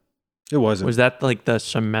 Yeah, it wasn't. Was that like the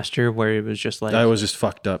semester where it was just like I was just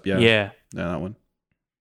fucked up? Yeah, yeah, that one.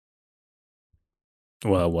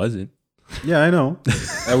 Well, it wasn't. Yeah, I know.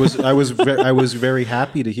 I was very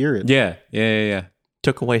happy to hear it. Yeah.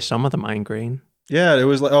 Took away some of the migraine. Yeah, it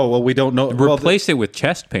was like, oh, well, we don't know. Replace it with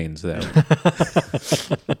chest pains, though.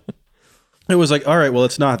 It was like, all right, well,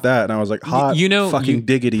 it's not that. And I was like, hot fucking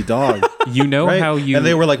diggity dog. You know right? how you... And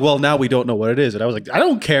they were like, well, now we don't know what it is. And I was like, I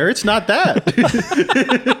don't care. It's not that.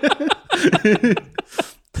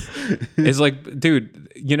 It's like, dude,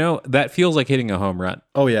 that feels like hitting a home run.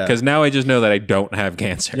 Oh, yeah. Because now I just know that I don't have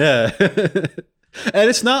cancer. Yeah. And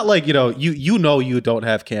it's not like, you don't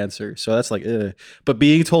have cancer. So that's like, ugh. But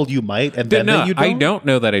being told you might and then that you don't? I don't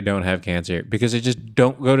know that I don't have cancer because I just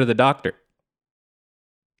don't go to the doctor.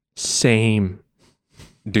 Same.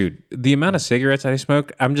 Dude, the amount of cigarettes I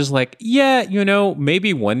smoke, I'm just like, yeah,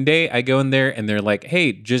 maybe one day I go in there and they're like,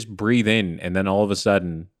 hey, just breathe in. And then all of a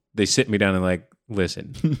sudden they sit me down and like,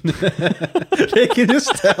 listen. They can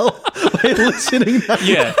just tell by listening.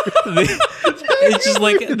 Yeah. It's just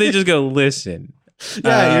like, they just go, listen.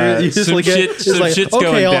 Yeah, you're just like, shit's okay,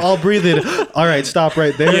 going down. I'll breathe in. All right, stop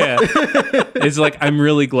right there. Yeah. It's like, I'm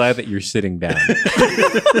really glad that you're sitting down.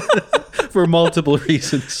 For multiple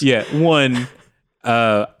reasons. Yeah. One,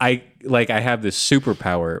 I have this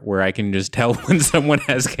superpower where I can just tell when someone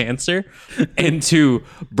has cancer. And two,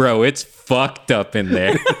 bro, it's fucked up in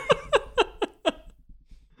there.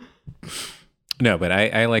 No, but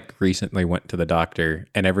I like recently went to the doctor,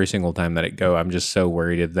 and every single time that I go, I'm just so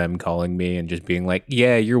worried of them calling me and just being like,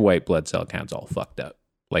 yeah, your white blood cell count's all fucked up.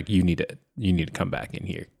 Like you need to come back in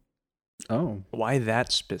here. Oh. Why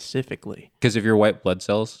that specifically? Because if your white blood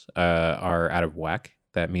cells are out of whack,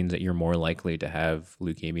 that means that you're more likely to have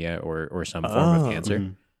leukemia or some form of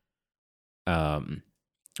cancer. Mm-hmm.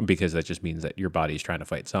 Because that just means that your body's trying to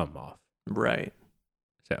fight some off. Right.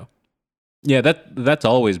 So, yeah, that's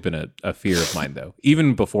always been a fear of mine, though.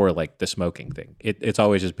 Even before, like, the smoking thing. It's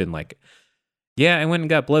always just been like, yeah, I went and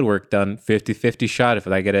got blood work done, 50-50 shot. If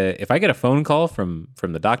I get a phone call from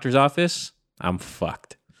the doctor's office, I'm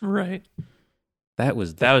fucked. Right. That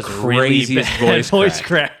was craziest really voice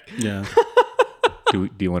crack. Yeah. Do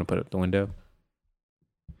you want to put up the window?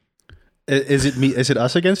 Is it me? Is it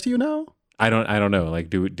us against you now? I don't know. Like,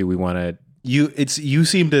 do we want to? You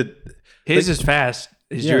seem to. His is fast.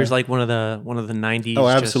 Is yours like one of the 90s? Oh,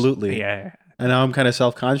 absolutely. Yeah. And now I'm kind of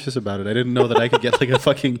self-conscious about it. I didn't know that I could get like a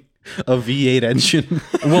V8 engine.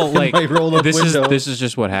 Well, like window. This is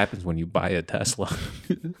just what happens when you buy a Tesla.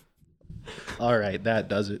 All right, that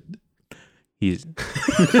does it.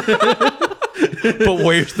 But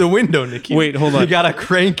where's the window, Nikki? Wait, hold on. You got to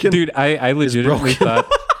crank it. Dude, I legitimately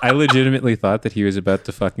thought that he was about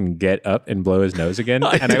to fucking get up and blow his nose again,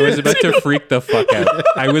 and I was about to freak the fuck out.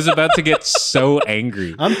 I was about to get so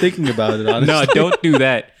angry. I'm thinking about it, honestly. No, don't do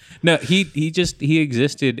that. No, he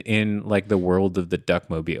existed in like the world of the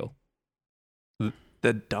Duckmobile.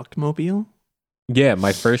 The Duckmobile? Yeah,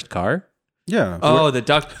 my first car. Yeah. The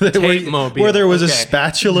duct tape mobile. Where there was a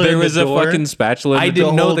spatula There in was the door. a fucking spatula. I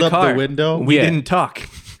didn't know the car. The window. We didn't talk.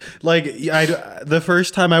 Like the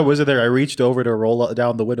first time I was there, I reached over to roll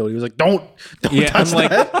down the window. He was like, "Don't touch I'm like,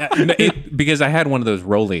 that." because I had one of those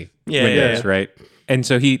rolly windows, right? And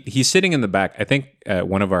so he's sitting in the back. I think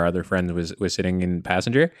one of our other friends was sitting in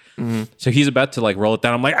passenger. Mm-hmm. So he's about to like roll it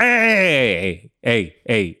down. I'm like, hey,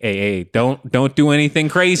 don't do anything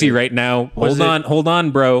crazy right now. Hold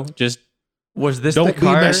on, bro. Just was this don't the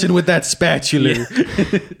car? Be messing with that spatula.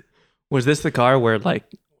 Yeah. Was this the car where like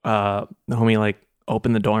the homie like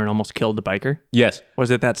opened the door and almost killed the biker? Yes.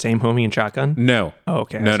 Was it that same homie in shotgun? No. Oh,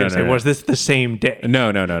 okay. No. Was this the same day?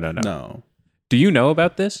 No. No. Do you know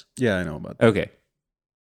about this? Yeah, I know about that. Okay.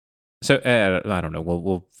 So I don't know.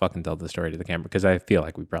 We'll fucking tell the story to the camera because I feel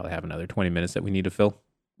like we probably have another 20 minutes that we need to fill.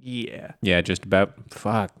 Yeah. Yeah, just about.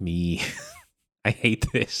 Fuck me. I hate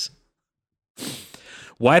this.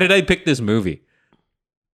 Why did I pick this movie?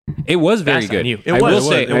 It was very good. I will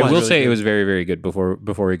say it was very, very good before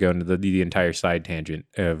we go into the entire side tangent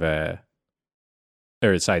of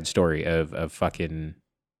or side story of fucking.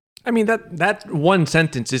 I mean that one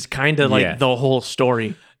sentence is kind of like the whole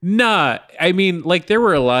story. Nah, I mean, like there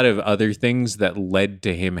were a lot of other things that led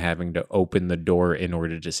to him having to open the door in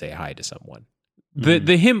order to say hi to someone.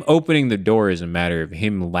 The him opening the door is a matter of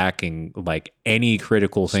him lacking like any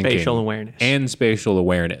critical thinking, spatial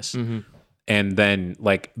awareness. Mm-hmm. And then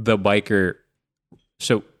like the biker,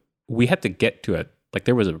 so we had to get to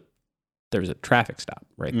there was a traffic stop,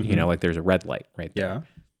 right? Mm-hmm. You know, like there's a red light right there. Yeah.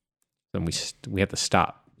 Then we had to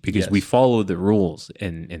stop because we followed the rules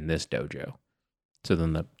in this dojo. So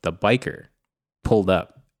then the biker pulled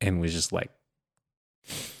up and was just like,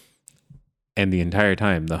 and the entire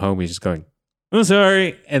time the homie's just going, I'm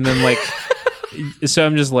sorry. And then like, so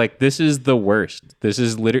I'm just like, this is the worst. This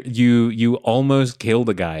is literally, you almost killed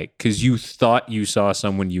a guy because you thought you saw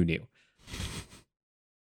someone you knew.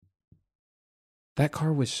 That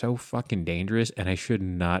car was so fucking dangerous, and I should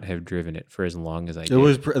not have driven it for as long as I did. It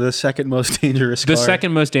was the second most dangerous car. The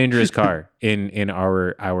second most dangerous car in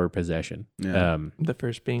our possession. Yeah. The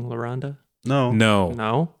first being LaRonda?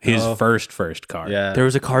 No. His first car. Yeah. There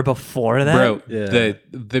was a car before that? Bro,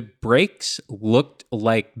 the brakes looked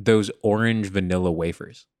like those orange vanilla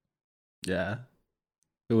wafers. Yeah.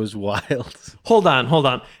 It was wild. Hold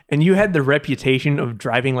on. And you had the reputation of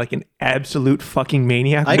driving like an absolute fucking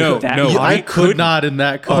maniac. I could not in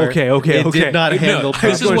that car. Okay. It did not handle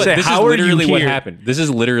properly. This is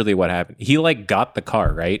literally what happened. He like got the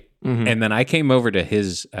car, right? Mm-hmm. And then I came over to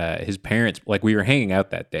his parents. Like we were hanging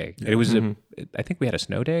out that day. It was I think we had a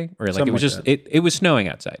snow day, or like something it was just it was snowing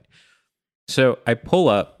outside. So I pull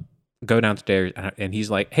up, go downstairs, and he's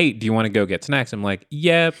like, "Hey, do you want to go get snacks?" I'm like,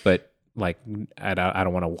 "Yeah, but like I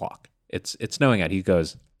don't want to walk. It's snowing out." He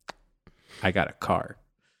goes, "I got a car."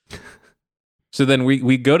 So then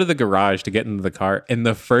we go to the garage to get into the car, and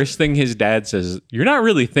the first thing his dad says, "You're not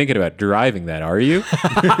really thinking about driving that, are you?"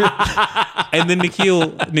 And then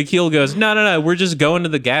Nikhil goes, No, we're just going to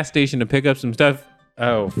the gas station to pick up some stuff.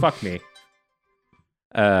 Oh, fuck me.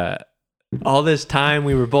 All this time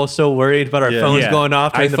we were both so worried about our phones going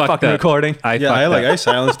off during the fucking recording. I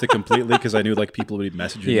silenced it completely because I knew like people would be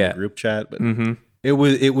messaging in the group chat, but it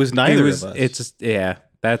was neither of us. It's just,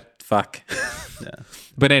 that fuck. Yeah.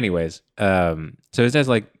 But anyways, so his dad's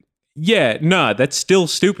like, that's still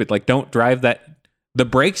stupid. Like, don't drive that. The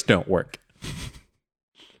brakes don't work.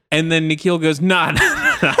 And then Nikhil goes, nah,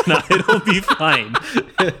 it'll be fine.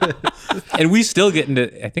 And we still get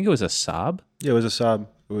into, I think it was a Saab. Yeah, it was a Saab.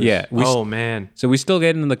 Man. So we still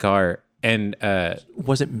get into the car, and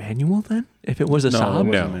was it manual then? If it was a Saab?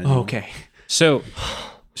 No. Oh, okay. So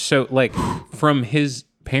like from his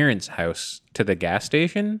parents' house to the gas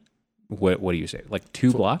station, what do you say? Like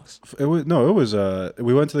 2 blocks? It was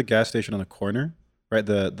we went to the gas station on the corner, right?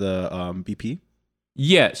 The BP.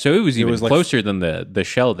 Yeah, so it was even closer than the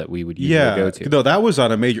Shell that we would usually go to. No, that was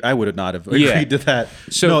on a major. I would not have agreed to that.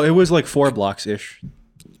 So no, it was like 4 blocks ish.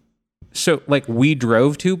 So like we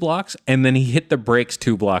drove 2 blocks, and then he hit the brakes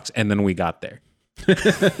 2 blocks, and then we got there.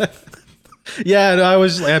 Yeah, no, I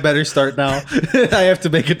was like, I better start now. I have to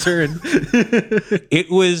make a turn. It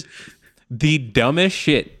was the dumbest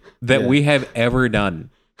shit that we have ever done.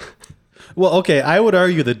 Well, okay, I would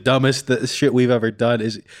argue the dumbest shit we've ever done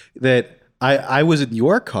is that I was in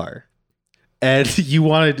your car, and you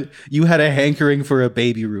had a hankering for a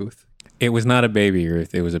Baby Ruth. It was not a Baby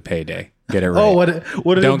Ruth. It was a Payday. Get it right. Oh,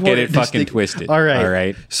 what don't get it fucking twisted. All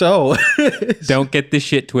right. So don't get this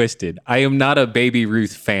shit twisted. I am not a Baby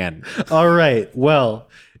Ruth fan. All right. Well,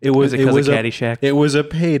 it was Caddyshack? It was a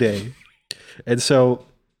Payday, and so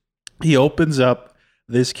he opens up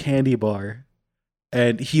this candy bar,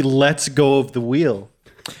 and he lets go of the wheel.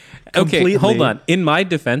 Okay, hold on. In my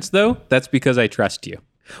defense, though, that's because I trust you.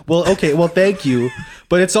 Well, okay. Well, thank you.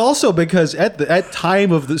 But it's also because at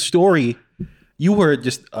time of the story, you were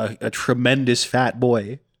just a tremendous fat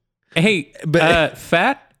boy. Hey, but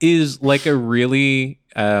fat is like a really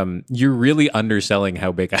you're really underselling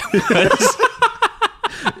how big I was.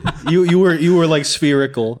 you were like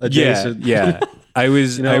spherical adjacent. Yeah. I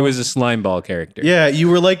was I was a slime ball character. Yeah, you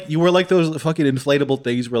were like those fucking inflatable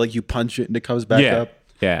things where like you punch it and it comes back up.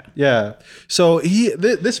 Yeah. So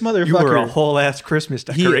this motherfucker, you were a whole ass Christmas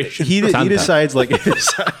decoration. He decides like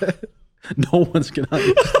no one's gonna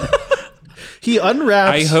understand. He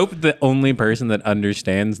unwraps. I hope the only person that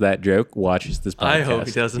understands that joke watches this podcast. I hope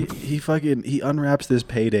he doesn't. He unwraps this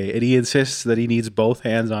payday and he insists that he needs both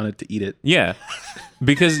hands on it to eat it. Yeah.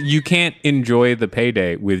 Because you can't enjoy the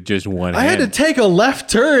payday with just one hand. I had to take a left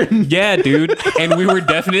turn. Yeah, dude. And we were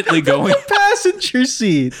definitely going passenger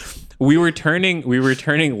seat. We were turning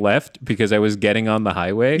left because I was getting on the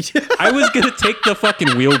highway. Yeah. I was going to take the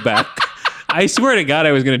fucking wheel back. I swear to God,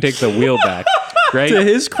 I was going to take the wheel back. Right? To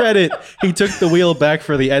his credit, he took the wheel back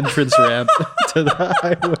for the entrance ramp to the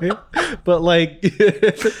highway. But like,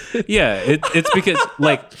 yeah, it's because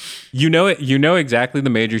like, you know exactly the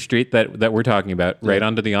major street that we're talking about, right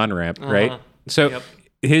onto the on-ramp, right? So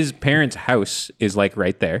his parents' house is like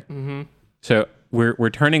right there. Mm-hmm. So we're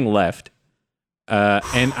turning left.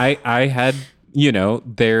 And I had,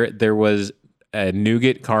 there was a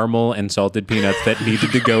nougat, caramel, and salted peanuts that needed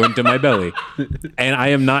to go into my belly. And I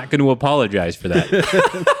am not going to apologize for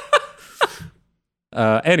that.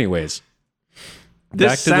 Anyways.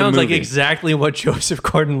 This sounds like exactly what Joseph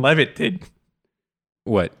Gordon-Levitt did.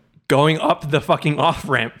 What? Going up the fucking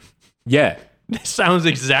off-ramp. Yeah. This sounds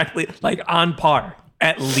exactly like on par.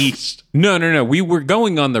 At least. No. We were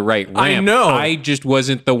going on the right ramp. I know. I just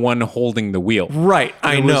wasn't the one holding the wheel. Right.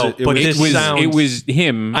 I know. But it was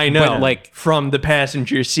him. I know. But like from the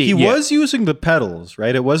passenger seat. He was using the pedals,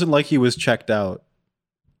 right? It wasn't like he was checked out.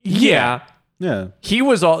 Yeah. Yeah.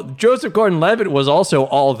 Joseph Gordon-Levitt was also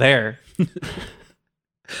all there.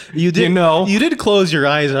 You did close your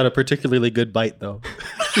eyes on a particularly good bite, though.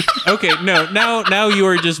 Okay, no. Now you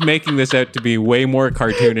are just making this out to be way more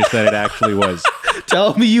cartoonish than it actually was.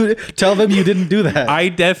 Tell them you didn't do that. I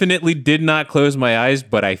definitely did not close my eyes,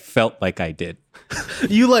 but I felt like I did.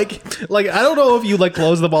 You like I don't know if you like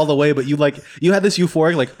closed them all the way, but you had this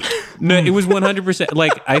euphoric like. No, it was 100%.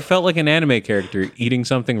 Like I felt like an anime character eating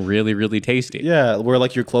something really, really tasty. Yeah, where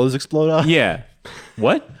like your clothes explode off. Yeah.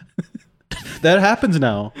 What? That happens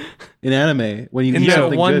now in anime when you eat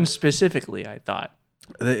something one good. Specifically, I thought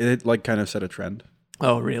it like kind of set a trend.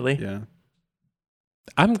 Oh, really? Yeah.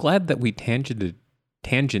 I'm glad that we tangented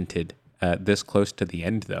this close to the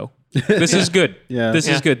end, though. This is good. Yeah. This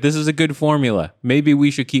is good. This is a good formula. Maybe we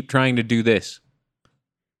should keep trying to do this.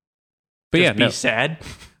 But Just sad.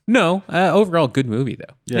 No, overall good movie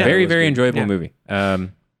though. Yeah, very very good. enjoyable movie.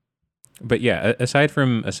 But yeah, aside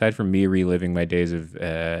from me reliving my days of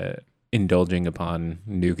indulging upon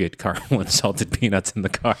nougat, caramel, and salted peanuts in the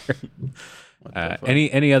car.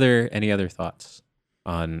 Any other thoughts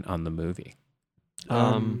on the movie?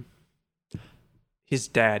 His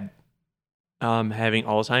dad having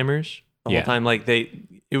Alzheimer's the whole time. Like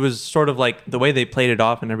it was sort of like the way they played it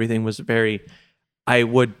off and everything was very, I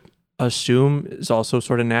would assume is also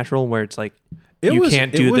sort of natural, where it's like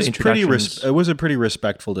can't do the introductions. It was a pretty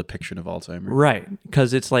respectful depiction of Alzheimer's. Right.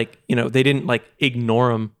 Because it's like, they didn't like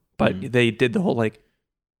ignore him, but they did the whole like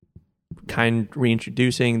kind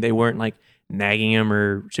reintroducing. They weren't like nagging him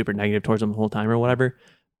or super negative towards him the whole time or whatever.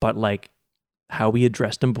 But like how he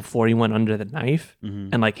addressed him before he went under the knife,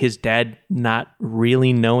 and like his dad not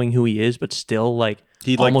really knowing who he is, but still like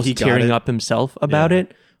he tearing up himself about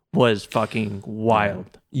it was fucking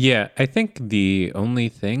wild. Yeah, I think the only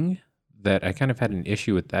thing that I kind of had an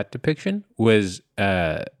issue with that depiction was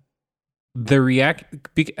I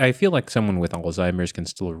feel like someone with Alzheimer's can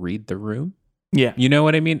still read the room. Yeah. You know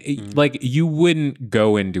what I mean? Like you wouldn't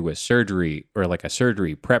go into a surgery or like a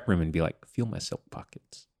surgery prep room and be like, feel my silk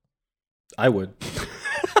pockets. I would.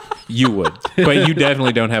 You would. But you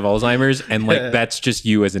definitely don't have Alzheimer's, and like that's just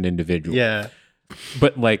you as an individual. Yeah.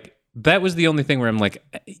 But like that was the only thing where I'm like,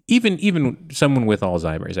 even someone with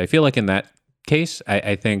Alzheimer's, I feel like in that case,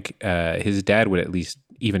 I think his dad would at least,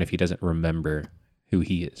 even if he doesn't remember who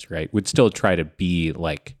he is, right, would still try to be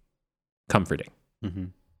like comforting. Mm-hmm.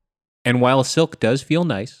 And while silk does feel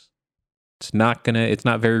nice, it's not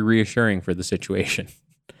very reassuring for the situation.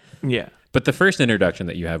 Yeah. But the first introduction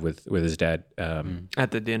that you have with his dad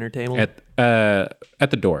at the dinner table, at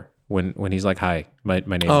the door when he's like, "Hi, my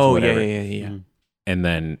name is whatever." Yeah. And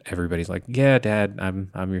then everybody's like, "Yeah, Dad,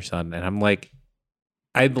 I'm your son," and I'm like,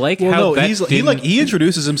 "I like he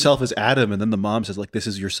introduces himself as Adam, and then the mom says like, "This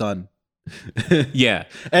is your son." Yeah,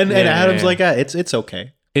 and Adam's like, "It's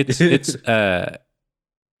okay." It's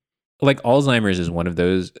like Alzheimer's is one of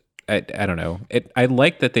those. I don't know. I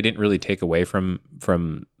like that they didn't really take away from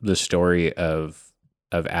the story of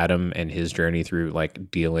Adam and his journey through like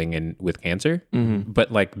dealing with cancer. Mm-hmm.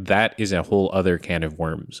 But like that is a whole other can of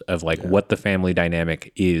worms of like what the family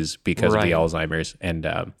dynamic is because of the Alzheimer's. And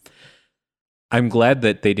I'm glad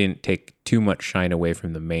that they didn't take too much shine away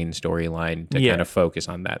from the main storyline to kind of focus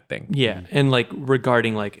on that thing. Yeah. And like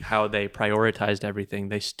regarding like how they prioritized everything,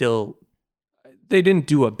 they still they didn't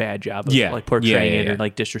do a bad job of like portraying it or yeah.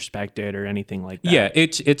 like disrespect it or anything like that. Yeah,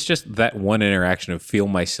 it's just that one interaction of feel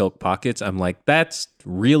my silk pockets. I'm like, that's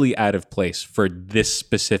really out of place for this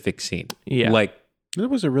specific scene. Yeah. Like, It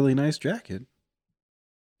was a really nice jacket.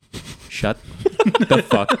 shut the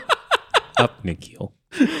fuck up, Nikhil.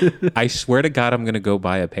 I swear to God, I'm going to go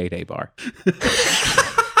buy a Payday bar.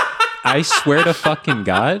 I swear to fucking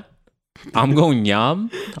God, I'm going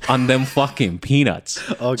yum on them fucking peanuts.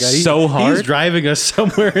 Oh, God. So hard. He's driving us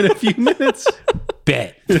somewhere in a few minutes.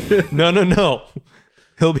 Bet. No.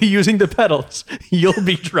 He'll be using the pedals. You'll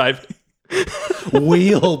be driving.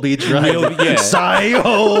 We'll be driving. Yeah.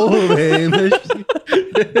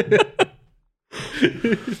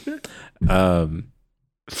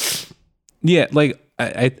 Yeah, like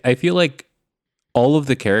I feel like all of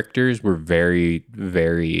the characters were very,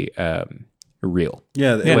 very real.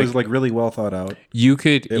 Yeah, it was like really well thought out. You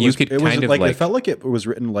could kind of like it felt like it was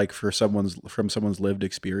written like from someone's lived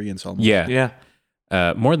experience almost. Yeah.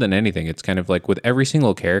 More than anything, it's kind of like with every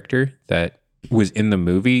single character that was in the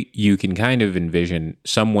movie, you can kind of envision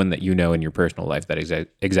someone that you know in your personal life that is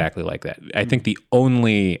exactly like that. I think the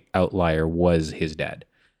only outlier was his dad.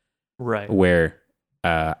 Right. Where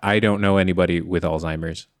I don't know anybody with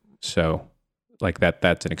Alzheimer's. So like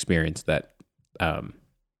that's an experience that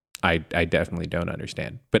I definitely don't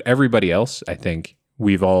understand. But everybody else, I think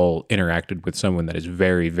we've all interacted with someone that is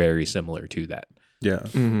very, very similar to that. Yeah.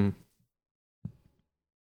 Mm-hmm.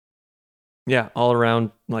 Yeah, all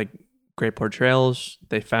around like great portrayals.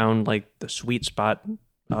 They found like the sweet spot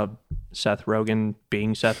of Seth Rogan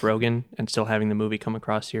being Seth Rogan and still having the movie come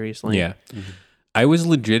across seriously. Yeah. Mm-hmm. I was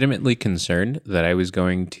legitimately concerned that I was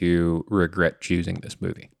going to regret choosing this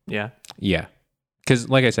movie. Yeah. Yeah. Because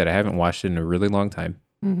like I said, I haven't watched it in a really long time.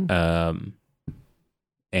 Mm-hmm.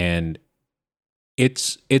 And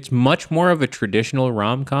it's much more of a traditional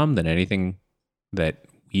rom-com than anything that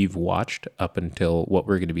we've watched up until what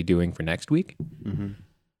we're going to be doing for next week.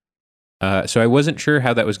 Mm-hmm. So I wasn't sure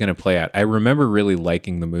how that was going to play out. I remember really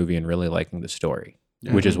liking the movie and really liking the story,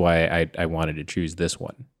 which is why I wanted to choose this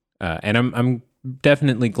one. And I'm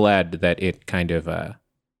definitely glad that it kind of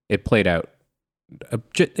it played out.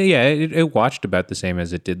 It watched about the same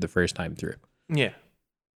as it did the first time through. Yeah.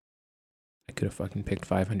 I could have fucking picked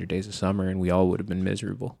 500 Days of Summer and we all would have been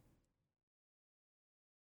miserable.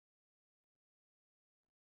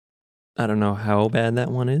 I don't know how bad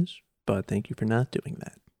that one is, but thank you for not doing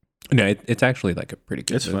that. No, it's actually like a pretty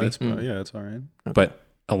good movie. It's fine. Yeah, it's all right. Okay. But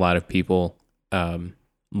a lot of people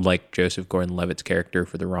like Joseph Gordon-Levitt's character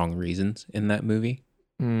for the wrong reasons in that movie.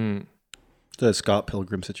 The Scott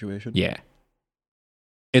Pilgrim situation. Yeah.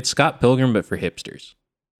 It's Scott Pilgrim, but for hipsters.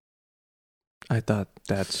 I thought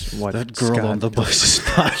that's what That girl Scott on the bus is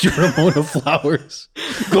not your Ramona Flowers.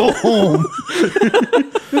 Go home.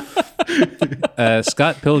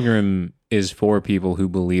 Scott Pilgrim is for people who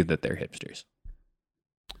believe that they're hipsters.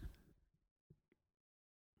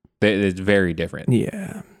 It's very different.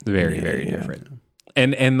 Yeah. Very, very different.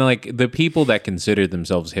 And like the people that consider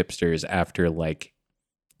themselves hipsters after like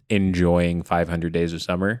enjoying 500 Days of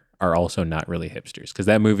Summer are also not really hipsters because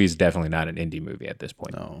that movie is definitely not an indie movie at this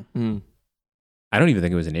point. No. I don't even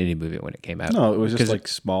think it was an indie movie when it came out. No, it was just like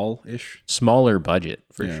small-ish. Smaller budget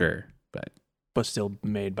for sure. But still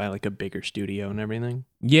made by like a bigger studio and everything.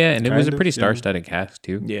 Yeah, and it was a Kind of, pretty star-studded cast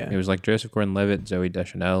too. Yeah. It was like Joseph Gordon-Levitt, Zooey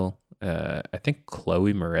Deschanel. I think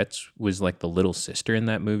Chloe Moretz was like the little sister in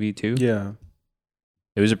that movie too. Yeah.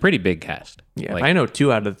 It was a pretty big cast. Yeah, Like, if I know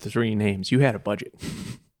 2 out of the 3 names. You had a budget.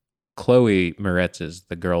 Chloe Moretz is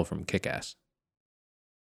the girl from Kick-Ass.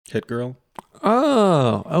 Hit Girl.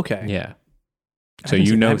 Oh, okay. Yeah. I So haven't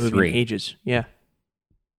you seen know that movie in 3. ages. Yeah.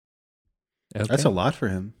 Okay. That's a lot for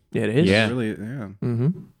him. Yeah, it is. Yeah. Really, yeah. Mm-hmm.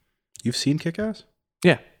 You've seen Kick-Ass?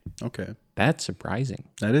 Yeah. Okay. That's surprising.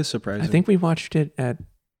 That is surprising. I think we watched it at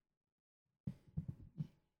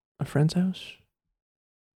a friend's house.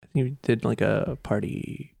 I think we did like a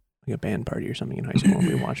party, like a band party or something in high school, and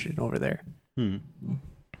we watched it over there.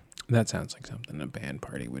 That sounds like something a band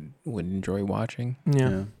party would enjoy watching.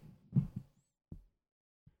 Yeah.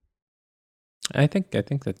 I think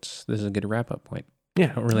this is a good wrap up point.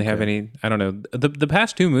 Yeah. I don't really have any. I don't know. The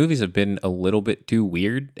past 2 movies have been a little bit too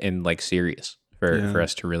weird and like serious for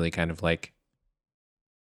us to really kind of like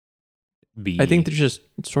be. I think there's just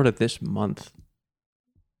sort of this month.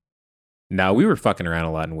 No, we were fucking around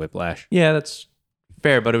a lot in Whiplash. Yeah, that's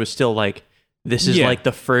fair, but it was still like this is like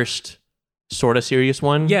the first sort of serious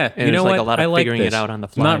one. Yeah, and you know like what? a lot I of like figuring this. it out on the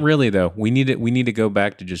fly. Not really though. We need to go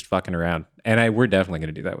back to just fucking around, and we're definitely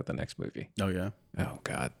going to do that with the next movie. Oh, yeah. Oh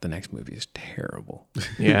god, the next movie is terrible.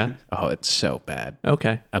 Yeah. Oh, it's so bad.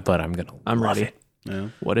 Okay. But I'm gonna. I'm love ready. it. Yeah.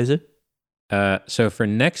 What is it? So for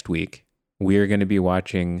next week, we are going to be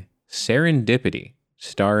watching Serendipity,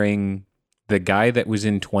 starring the guy that was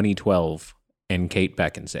in 2012 and Kate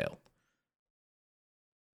Beckinsale.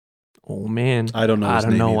 Oh man, I don't know. I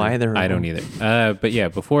don't know either. I don't either. But yeah,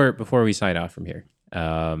 before we sign off from here,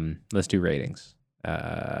 let's do ratings.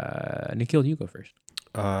 Nikhil, you go first.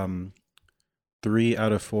 3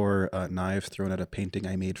 out of 4 knives thrown at a painting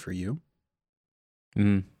I made for you.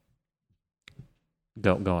 Go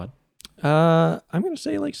on. I'm gonna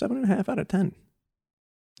say like 7.5 out of 10.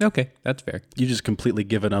 Okay, that's fair. You just completely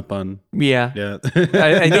given up on. Yeah.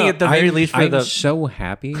 I think at the very least for I'm so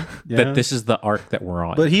happy that this is the arc that we're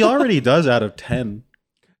on. But he already does out of 10.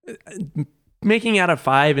 Making out of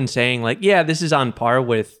 5 and saying like, yeah, this is on par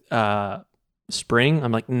with Spring.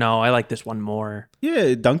 I'm like, no, I like this one more.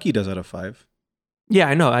 Yeah, Donkey does out of 5. Yeah,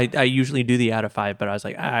 I know. I usually do the out of 5, but I was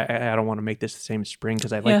like, I don't want to make this the same as Spring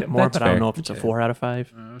because I liked it more. But fair. I don't know if it's a 4 out of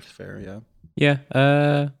 5. That's fair. Yeah.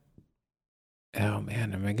 Yeah. Oh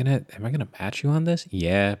man, am I gonna match you on this?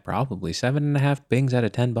 Yeah, probably 7.5 bings out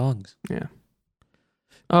of 10 bongs. Yeah.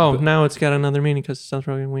 Oh, but now it's got another meaning because Seth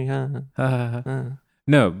Rogan.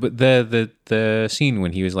 No, but the scene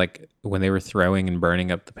when he was like when they were throwing and burning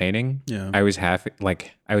up the painting. Yeah. I was half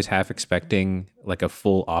expecting like a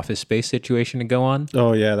full Office Space situation to go on.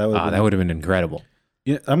 Oh yeah, that would have been incredible.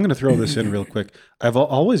 Yeah, I'm gonna throw this in real quick. I've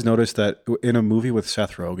always noticed that in a movie with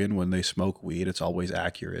Seth Rogan, when they smoke weed, it's always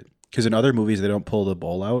accurate. Because in other movies, they don't pull the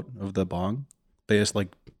bowl out of the bong; they just like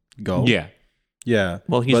go. Yeah, yeah.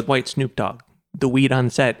 Well, he's White Snoop Dogg. The weed on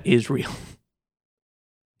set is real.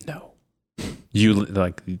 No, you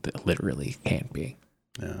like literally can't be.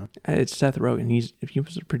 Yeah, it's Seth Rogan. He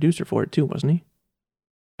was a producer for it too, wasn't he?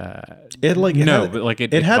 It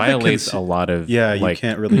violates a lot of you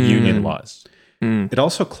can't really union laws. It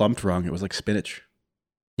also clumped wrong. It was like spinach.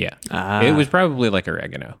 Yeah, it was probably like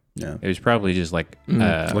oregano. Yeah, it was probably just like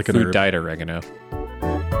like food dyed oregano.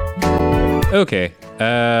 Okay,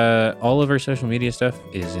 all of our social media stuff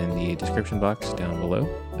is in the description box down below.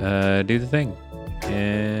 Do the thing,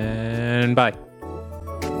 and bye.